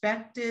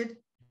respected.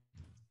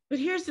 But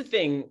here's the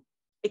thing,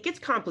 it gets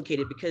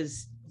complicated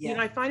because,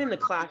 I find in the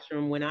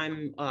classroom when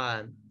I'm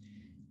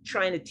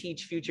trying to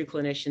teach future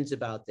clinicians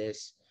about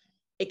this,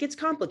 it gets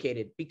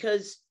complicated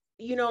because,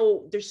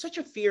 there's such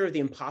a fear of the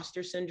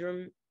imposter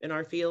syndrome in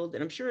our field,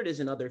 and I'm sure it is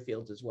in other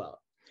fields as well.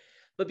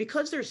 But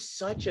because there's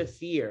such a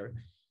fear,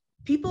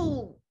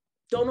 people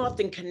don't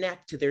often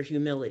connect to their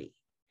humility.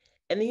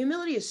 And the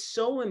humility is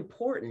so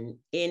important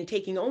in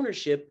taking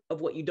ownership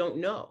of what you don't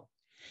know.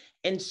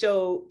 And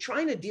so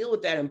trying to deal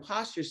with that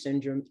imposter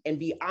syndrome and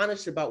be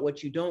honest about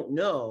what you don't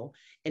know,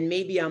 and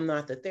maybe I'm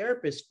not the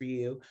therapist for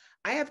you.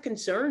 I have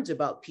concerns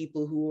about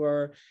people who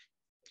are,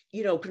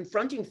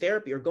 confronting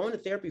therapy or going to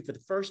therapy for the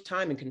first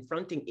time and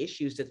confronting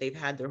issues that they've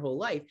had their whole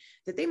life,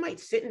 that they might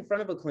sit in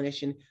front of a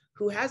clinician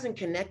who hasn't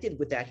connected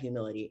with that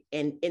humility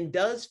and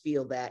does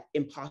feel that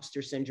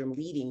imposter syndrome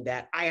leading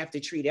that I have to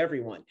treat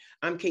everyone.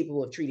 I'm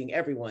capable of treating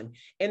everyone.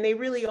 And they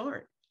really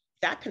aren't.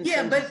 That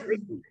concerns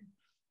me.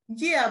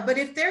 Yeah, but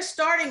if they're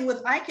starting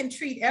with I can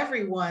treat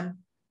everyone,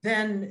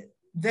 then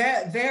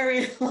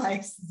therein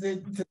lies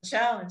the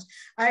challenge.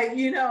 I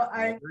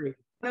agree.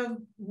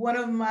 One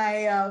of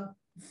my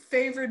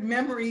favorite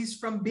memories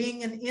from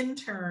being an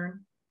intern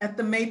at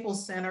the Maple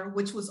Center,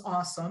 which was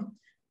awesome.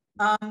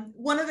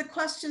 One of the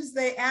questions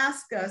they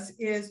ask us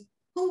is,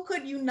 who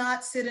could you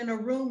not sit in a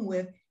room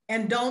with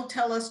and don't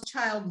tell us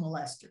child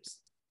molesters?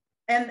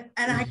 And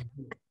I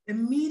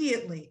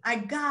immediately, I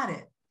got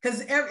it.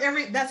 Because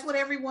that's what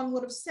everyone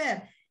would have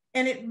said.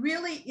 And it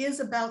really is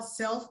about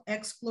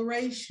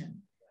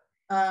self-exploration.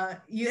 I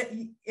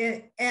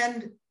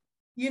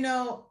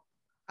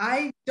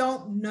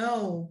don't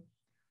know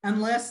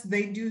unless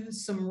they do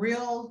some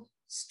real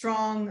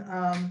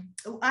strong,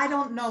 I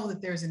don't know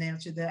that there's an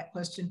answer to that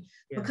question,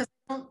 because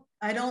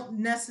I don't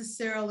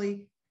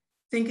necessarily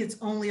think it's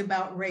only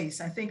about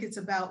race. I think it's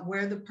about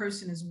where the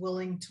person is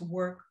willing to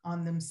work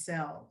on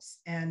themselves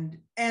and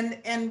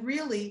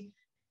really,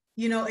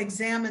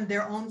 examine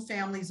their own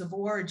families of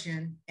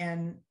origin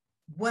and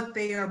what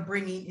they are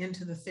bringing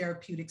into the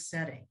therapeutic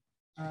setting.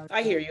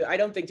 I hear you. I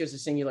don't think there's a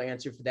singular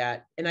answer for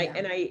that. And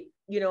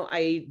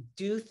I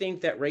do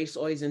think that race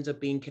always ends up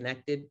being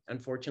connected.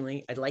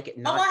 Unfortunately, I'd like it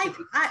not.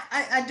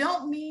 I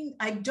don't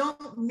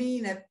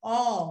mean at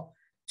all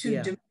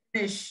to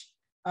diminish.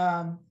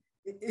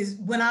 Is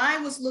when I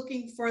was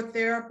looking for a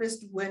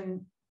therapist,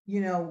 when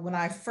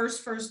I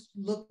first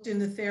looked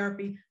into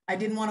therapy, I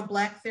didn't want a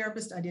Black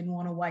therapist. I didn't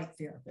want a white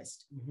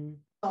therapist. Mm-hmm.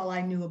 All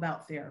I knew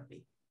about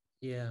therapy.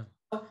 Yeah.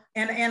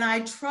 And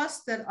I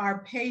trust that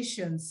our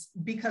patients,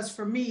 because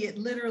for me, it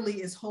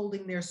literally is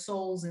holding their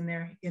souls in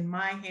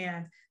my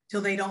hand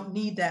till they don't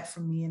need that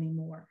from me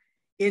anymore.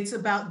 It's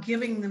about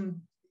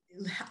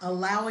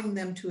allowing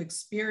them to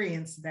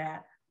experience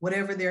that,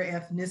 whatever their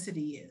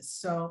ethnicity is.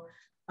 So,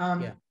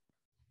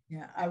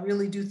 yeah, I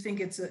really do think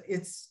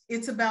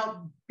it's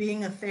about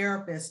being a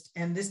therapist,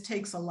 and this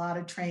takes a lot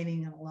of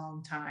training and a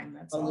long time.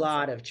 That's a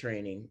lot of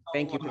training.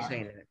 Thank you for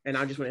saying that. And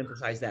I just want to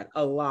emphasize that,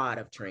 a lot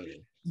of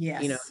training.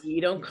 Yes.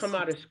 You don't come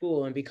out of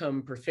school and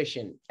become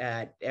proficient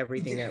at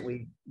everything that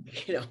we've,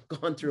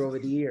 gone through over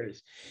the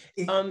years.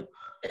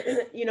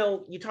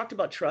 You talked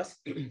about trust,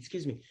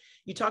 excuse me.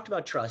 You talked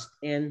about trust,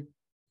 and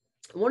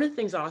one of the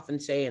things I often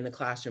say in the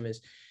classroom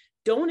is,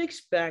 don't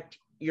expect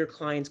your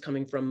clients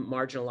coming from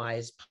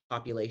marginalized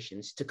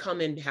populations to come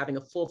in having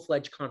a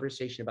full-fledged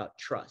conversation about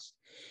trust.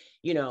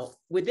 You know,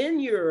 within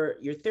your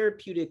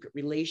therapeutic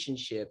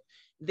relationship,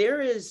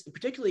 there is,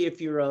 particularly if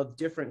you're of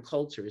different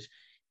cultures,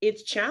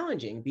 it's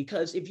challenging,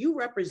 because if you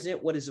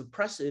represent what is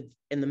oppressive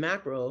in the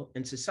macro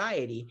in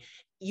society,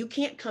 you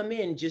can't come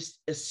in just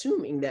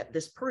assuming that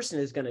this person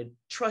is going to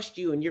trust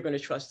you and you're going to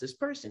trust this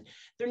person.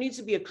 There needs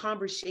to be a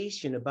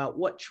conversation about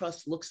what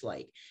trust looks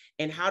like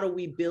and how do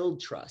we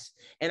build trust.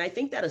 And I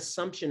think that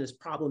assumption is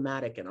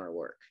problematic in our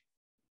work.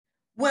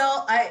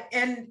 Well,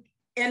 and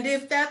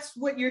if that's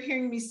what you're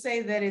hearing me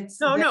say, that it's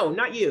no,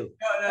 not you.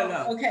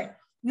 No. Okay.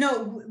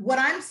 No, what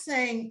I'm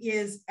saying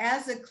is,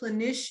 as a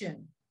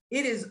clinician,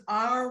 it is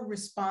our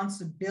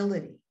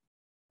responsibility,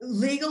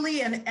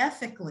 legally and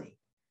ethically,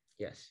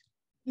 yes,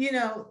 you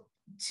know,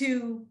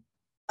 to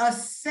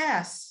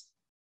assess,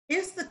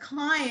 is the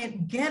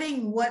client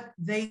getting what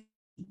they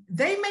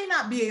may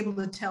not be able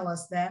to tell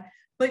us that,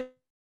 but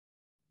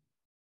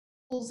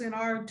in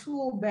our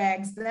tool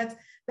bags,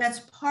 that's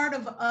part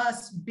of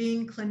us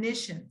being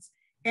clinicians.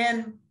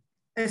 And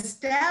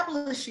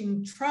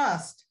establishing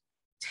trust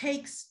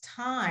takes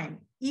time,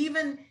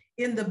 even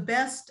in the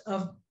best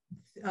of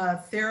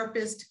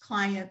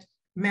therapist-client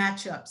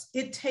matchups.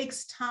 It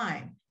takes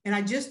time. And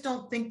I just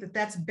don't think that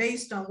that's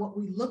based on what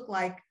we look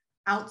like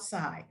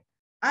outside.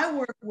 I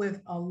work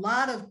with a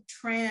lot of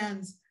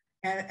trans,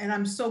 and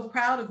I'm so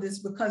proud of this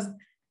because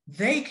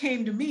they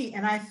came to me,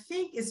 and I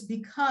think it's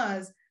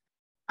because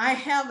I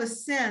have a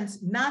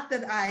sense, not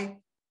that I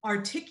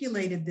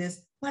articulated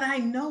this, but I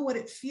know what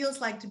it feels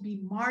like to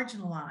be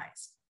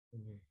marginalized.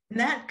 Mm-hmm. And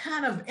that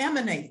kind of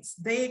emanates.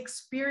 They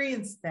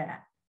experience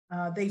that.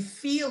 They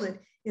feel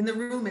it in the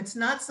room. It's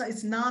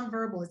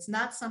nonverbal. It's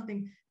not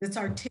something that's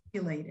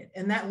articulated.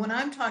 And that, when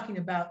I'm talking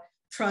about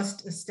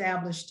trust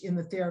established in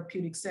the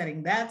therapeutic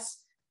setting, that's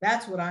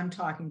what I'm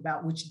talking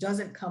about, which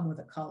doesn't come with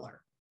a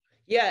color.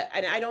 Yeah,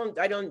 and I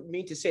don't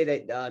mean to say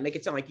that, make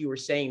it sound like you were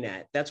saying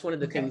that. That's one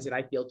of the things that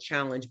I feel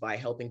challenged by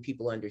helping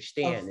people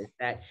understand, is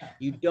that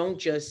you don't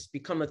just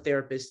become a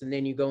therapist and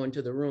then you go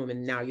into the room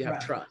and now you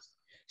have trust.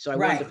 So I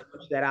wanted to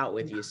push that out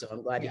with you. So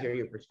I'm glad to hear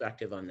your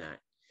perspective on that.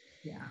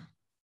 Yeah.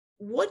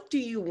 What do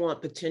you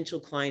want potential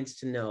clients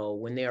to know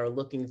when they are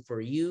looking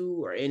for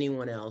you or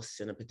anyone else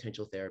in a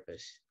potential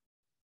therapist?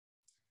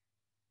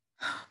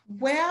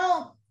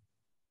 Well,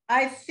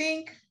 I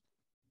think,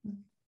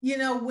 you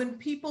know, when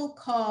people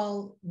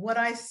call, what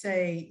I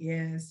say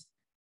is,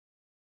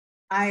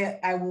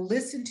 I will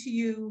listen to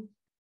you.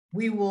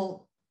 We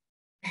will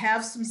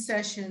have some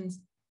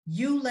sessions.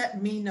 You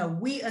let me know.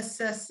 We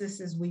assess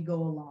this as we go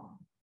along.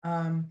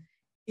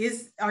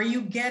 Are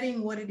you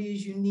getting what it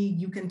is you need?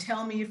 You can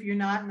tell me if you're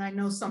not, and I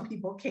know some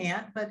people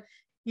can't, but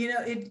you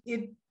know,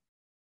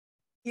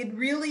 it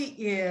really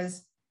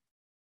is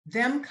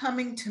them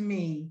coming to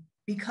me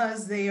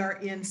because they are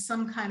in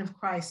some kind of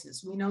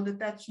crisis. We know that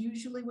that's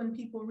usually when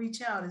people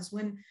reach out, is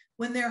when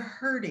they're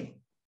hurting.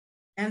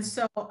 And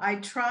so I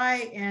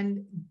try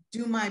and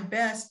do my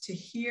best to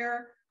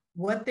hear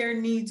what their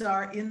needs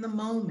are in the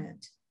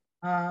moment,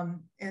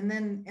 and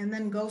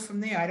then go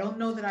from there. I don't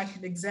know that I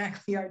can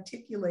exactly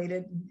articulate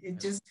it. It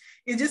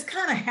just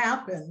kind of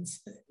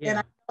happens. Yeah. And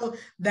I know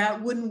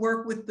that wouldn't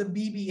work with the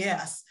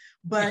BBS,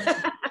 but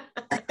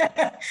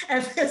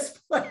at this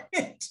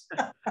point.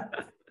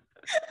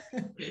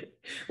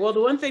 Well,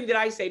 the one thing that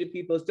I say to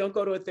people is, don't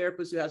go to a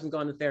therapist who hasn't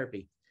gone to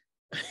therapy.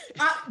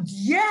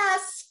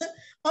 Yes.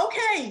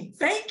 Okay.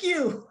 Thank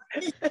you.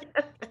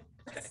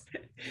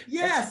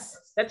 Yes.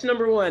 That's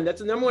number one. That's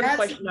the number one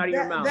question out of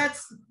your mouth.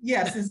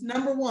 Yes, it's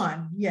number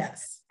one.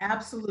 Yes,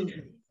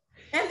 absolutely.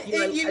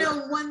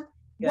 And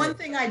one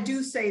thing I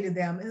do say to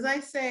them is, I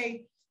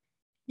say,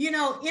 you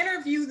know,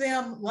 interview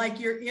them like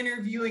you're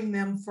interviewing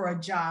them for a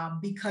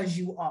job, because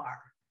you are.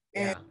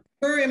 And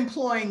you're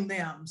employing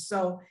them.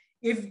 So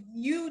if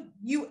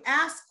you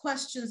ask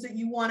questions that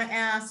you want to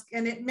ask,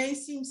 and it may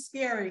seem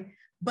scary,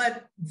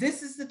 but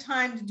this is the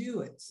time to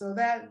do it. So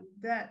that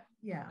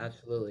yeah.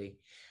 Absolutely.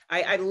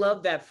 I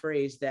love that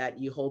phrase, that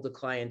you hold the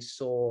client's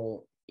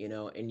soul, you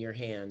know, in your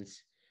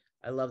hands.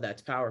 I love that.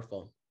 It's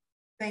powerful.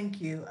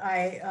 Thank you.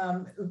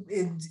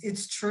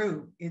 It's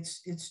true.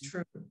 It's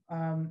true.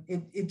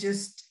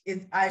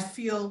 I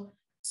feel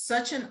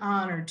such an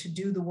honor to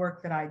do the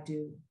work that I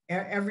do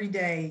every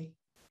day.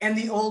 And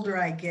the older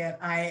I get,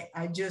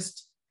 I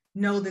just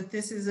know that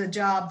this is a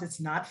job that's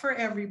not for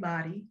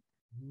everybody.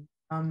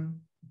 Mm-hmm.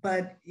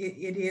 But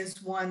it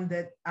is one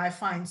that I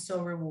find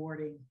so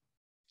rewarding.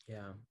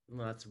 Yeah,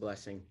 well, that's a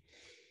blessing.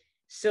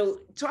 So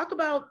talk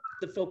about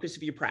the focus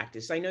of your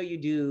practice. I know you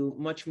do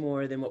much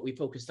more than what we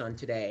focused on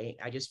today.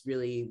 I just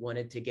really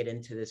wanted to get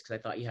into this because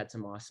I thought you had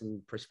some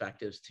awesome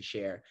perspectives to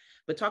share.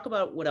 But talk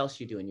about what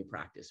else you do in your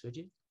practice, would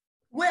you?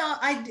 Well,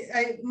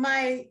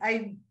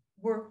 I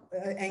work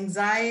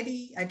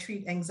anxiety. I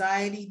treat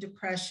anxiety,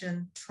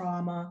 depression,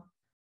 trauma.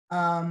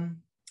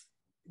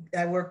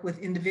 I work with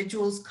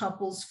individuals,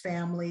 couples,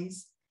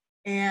 families,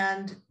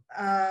 and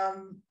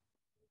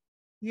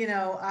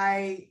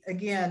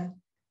again,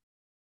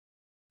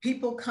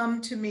 people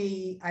come to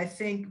me, I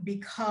think,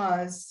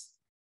 because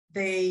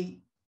they,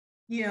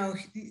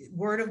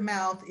 word of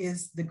mouth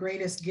is the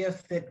greatest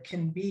gift that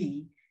can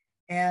be.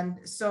 And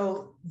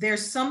so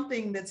there's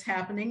something that's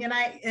happening.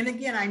 And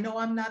again, I know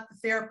I'm not the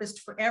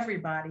therapist for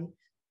everybody,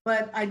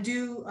 but I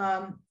do,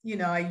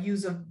 I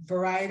use a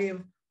variety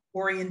of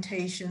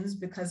orientations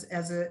because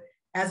as a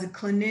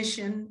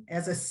clinician,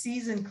 as a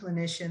seasoned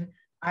clinician,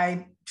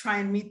 I try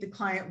and meet the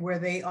client where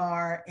they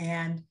are.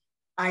 And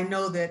I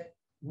know that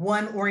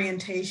one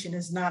orientation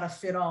is not a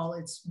fit all.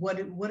 It's what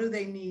do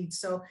they need?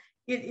 So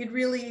it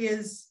really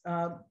is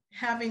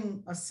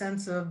having a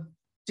sense of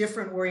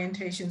different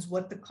orientations,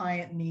 what the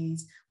client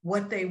needs,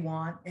 what they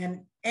want.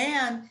 And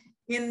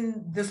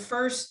in the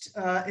first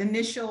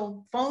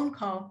initial phone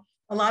call,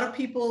 a lot of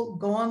people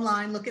go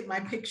online, look at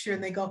my picture,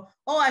 and they go,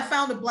 "Oh, I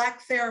found a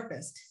Black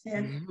therapist."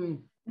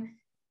 And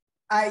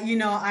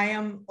I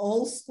am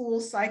old school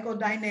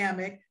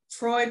psychodynamic.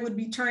 Freud would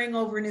be turning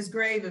over in his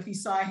grave if he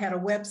saw I had a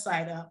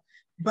website up.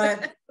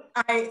 But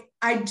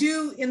I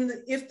do,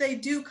 if they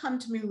do come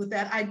to me with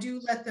that, I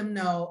do let them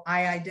know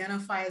I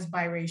identify as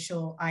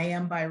biracial, I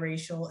am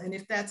biracial. And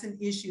if that's an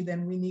issue,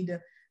 then we need to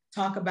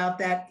talk about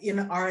that in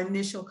our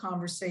initial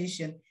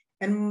conversation.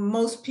 And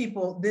most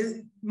people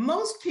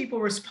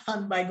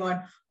respond by going,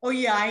 "Oh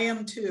yeah, I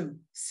am too."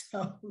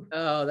 So.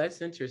 Oh,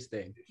 that's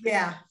interesting.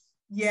 Yeah.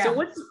 Yeah. So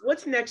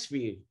what's next for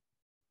you?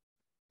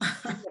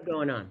 What's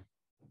going on?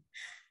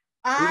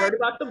 We heard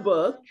about the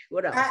book.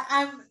 What else?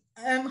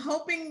 I'm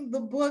hoping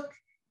the book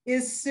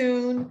is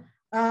soon.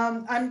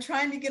 I'm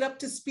trying to get up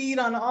to speed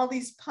on all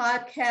these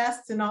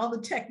podcasts and all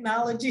the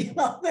technology and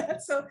all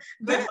that. So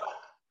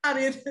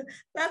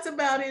that's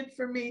about it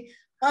for me.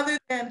 Other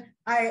than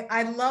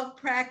I love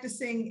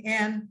practicing.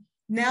 And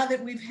now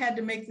that we've had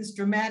to make this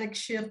dramatic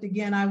shift,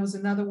 again, I was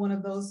another one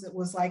of those that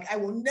was like, I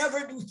will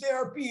never do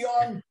therapy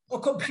on a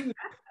computer.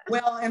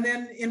 Well, and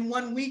then in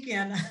one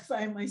weekend, I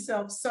find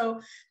myself.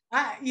 So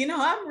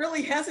I'm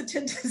really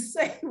hesitant to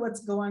say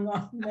what's going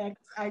on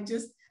next. I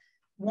just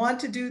want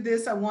to do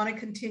this. I want to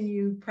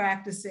continue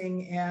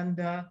practicing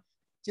and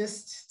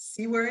just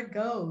see where it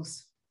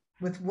goes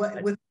with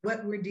what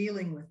we're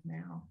dealing with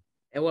now.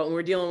 And what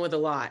we're dealing with a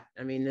lot.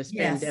 I mean, this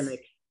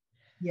pandemic.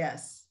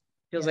 Yes.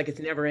 Feels like it's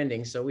never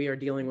ending. So we are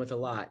dealing with a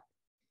lot.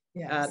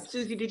 Yes.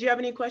 Susie, did you have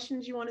any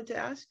questions you wanted to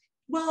ask?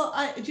 Well,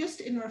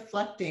 just in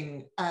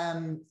reflecting,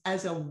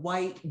 as a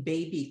white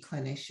baby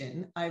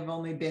clinician, I've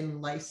only been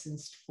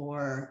licensed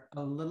for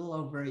a little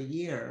over a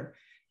year.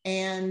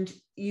 And,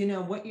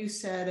 what you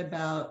said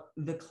about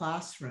the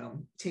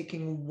classroom,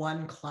 taking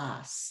one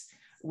class,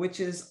 which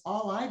is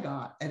all I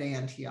got at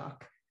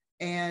Antioch,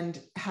 and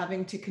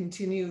having to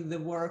continue the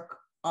work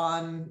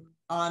on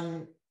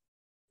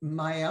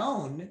my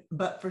own,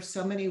 but for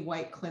so many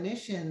white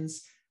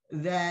clinicians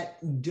that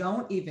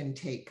don't even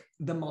take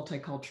the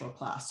multicultural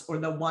class or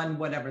the one,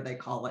 whatever they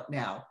call it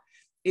now,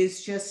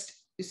 is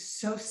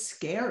so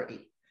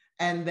scary.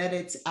 And that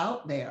it's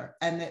out there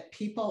and that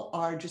people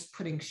are just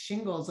putting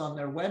shingles on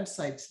their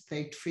websites.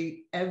 They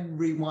treat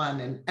everyone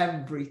and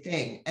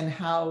everything, and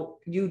how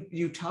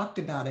you talked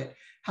about it,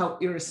 how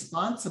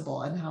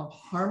irresponsible and how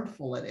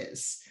harmful it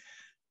is,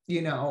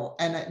 and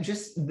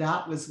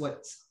that was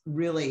what's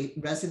really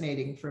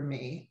resonating for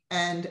me.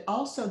 And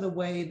also the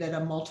way that a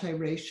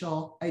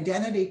multiracial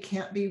identity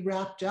can't be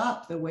wrapped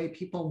up the way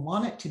people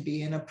want it to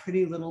be in a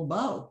pretty little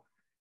bow.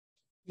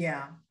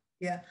 Yeah.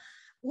 Yeah.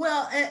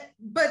 Well,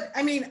 but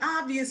I mean,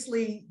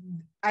 obviously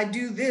I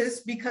do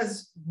this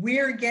because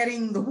we're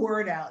getting the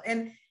word out.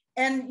 And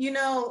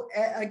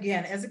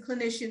again, as a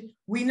clinician,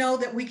 we know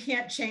that we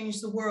can't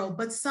change the world,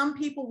 but some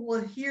people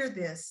will hear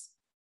this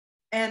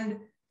and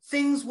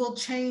things will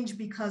change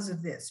because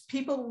of this.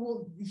 People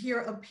will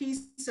hear a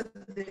piece of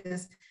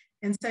this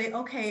and say,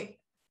 okay,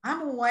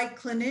 I'm a white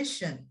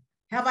clinician.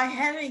 Have I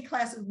had any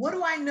classes? What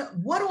do I know?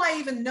 What do I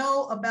even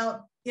know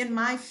about in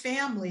my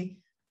family?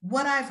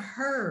 What I've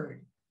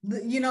heard?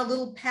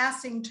 Little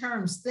passing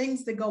terms,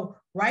 things that go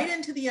right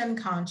into the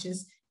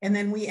unconscious, and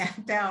then we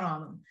act out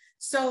on them.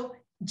 So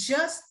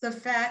just the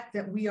fact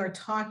that we are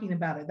talking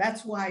about it,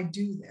 that's why I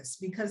do this,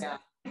 because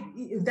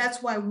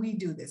that's why we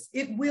do this.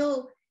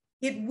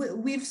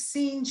 We've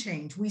seen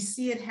change. We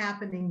see it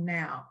happening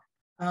now.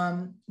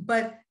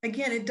 But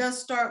again, it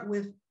does start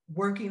with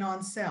working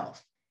on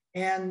self.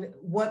 And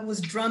what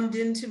was drummed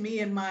into me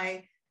in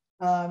my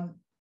time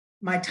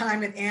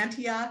at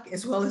Antioch,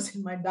 as well as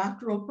in my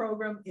doctoral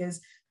program, is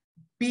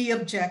be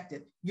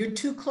objective. You're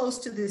too close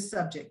to this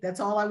subject. That's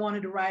all I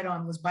wanted to write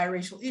on was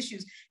biracial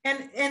issues.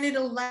 And it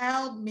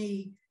allowed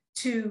me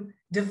to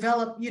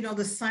develop,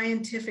 the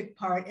scientific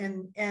part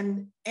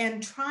and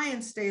try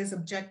and stay as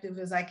objective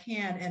as I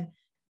can. And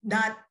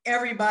not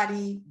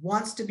everybody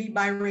wants to be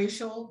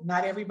biracial.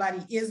 Not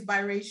everybody is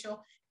biracial.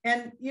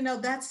 And,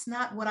 that's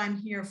not what I'm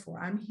here for.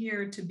 I'm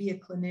here to be a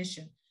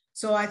clinician.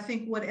 So I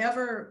think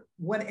whatever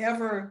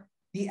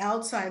the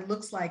outside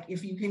looks like,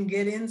 if you can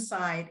get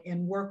inside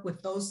and work with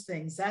those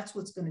things, that's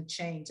what's going to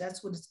change.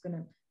 That's what it's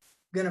going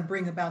to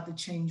bring about the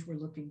change we're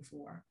looking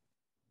for.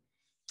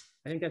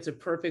 I think that's a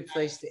perfect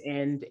place to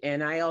end.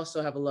 And I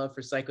also have a love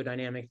for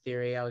psychodynamic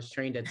theory. I was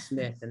trained at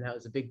Smith, and that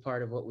was a big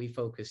part of what we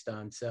focused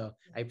on. So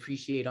I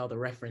appreciate all the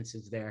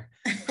references there.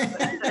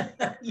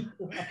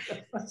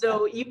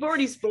 So you've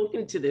already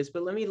spoken to this,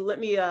 but let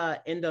me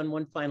end on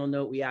one final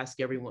note we ask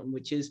everyone,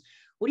 which is,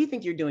 what do you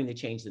think you're doing to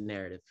change the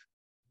narrative?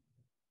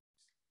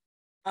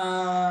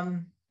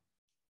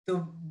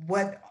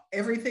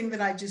 Everything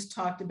that I just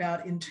talked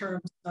about in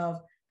terms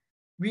of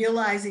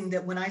realizing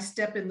that when I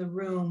step in the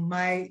room,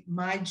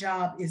 my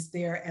job is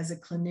there as a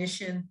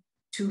clinician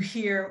to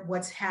hear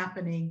what's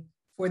happening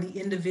for the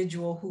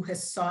individual who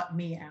has sought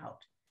me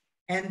out.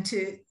 And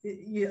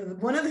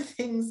one of the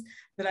things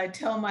that I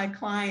tell my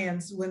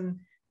clients when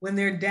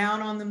they're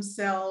down on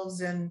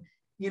themselves and,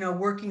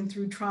 working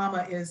through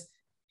trauma is,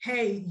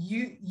 hey,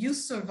 you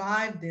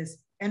survived this.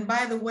 And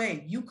by the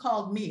way, you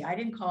called me. I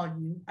didn't call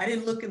you. I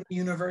didn't look in the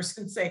universe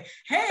and say,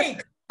 hey,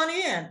 come on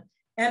in.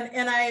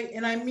 And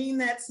I mean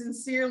that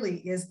sincerely,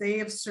 is they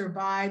have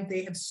survived,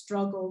 they have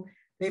struggled,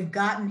 they've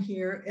gotten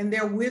here, and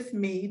they're with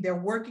me, they're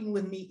working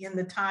with me in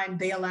the time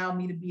they allow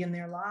me to be in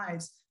their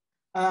lives.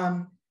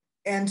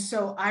 And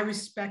so I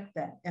respect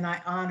that and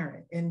I honor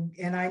it.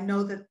 And I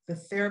know that the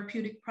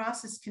therapeutic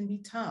process can be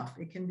tough.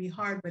 It can be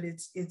hard, but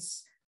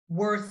it's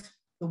worth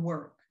the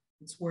work.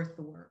 It's worth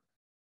the work.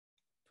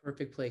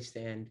 Perfect place to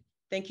end.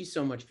 Thank you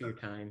so much for your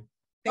time.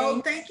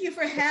 Thank you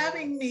for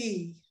having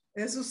me.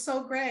 This was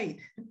so great.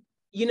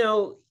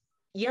 You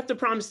have to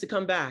promise to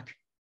come back.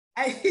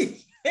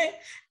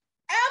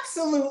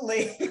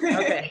 Absolutely.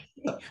 Okay.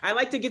 I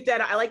like to get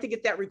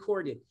that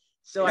recorded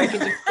so I can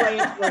just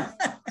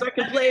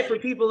play it for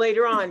people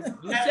later on.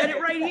 You said it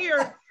right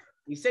here.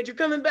 You said you're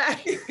coming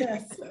back.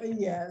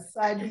 Yes,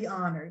 I'd be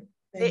honored.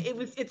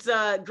 It's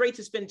great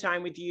to spend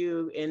time with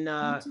you in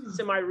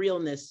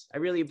semi-realness. I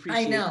really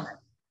appreciate it. I know.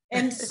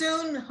 And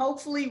soon,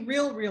 hopefully,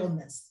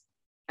 realness.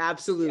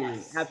 Absolutely.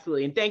 Yes.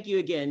 Absolutely. And thank you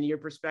again. Your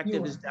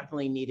perspective is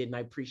definitely needed, and I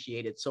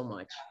appreciate it so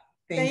much.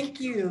 Thank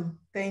you.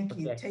 Thank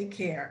you. Okay. Take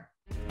care.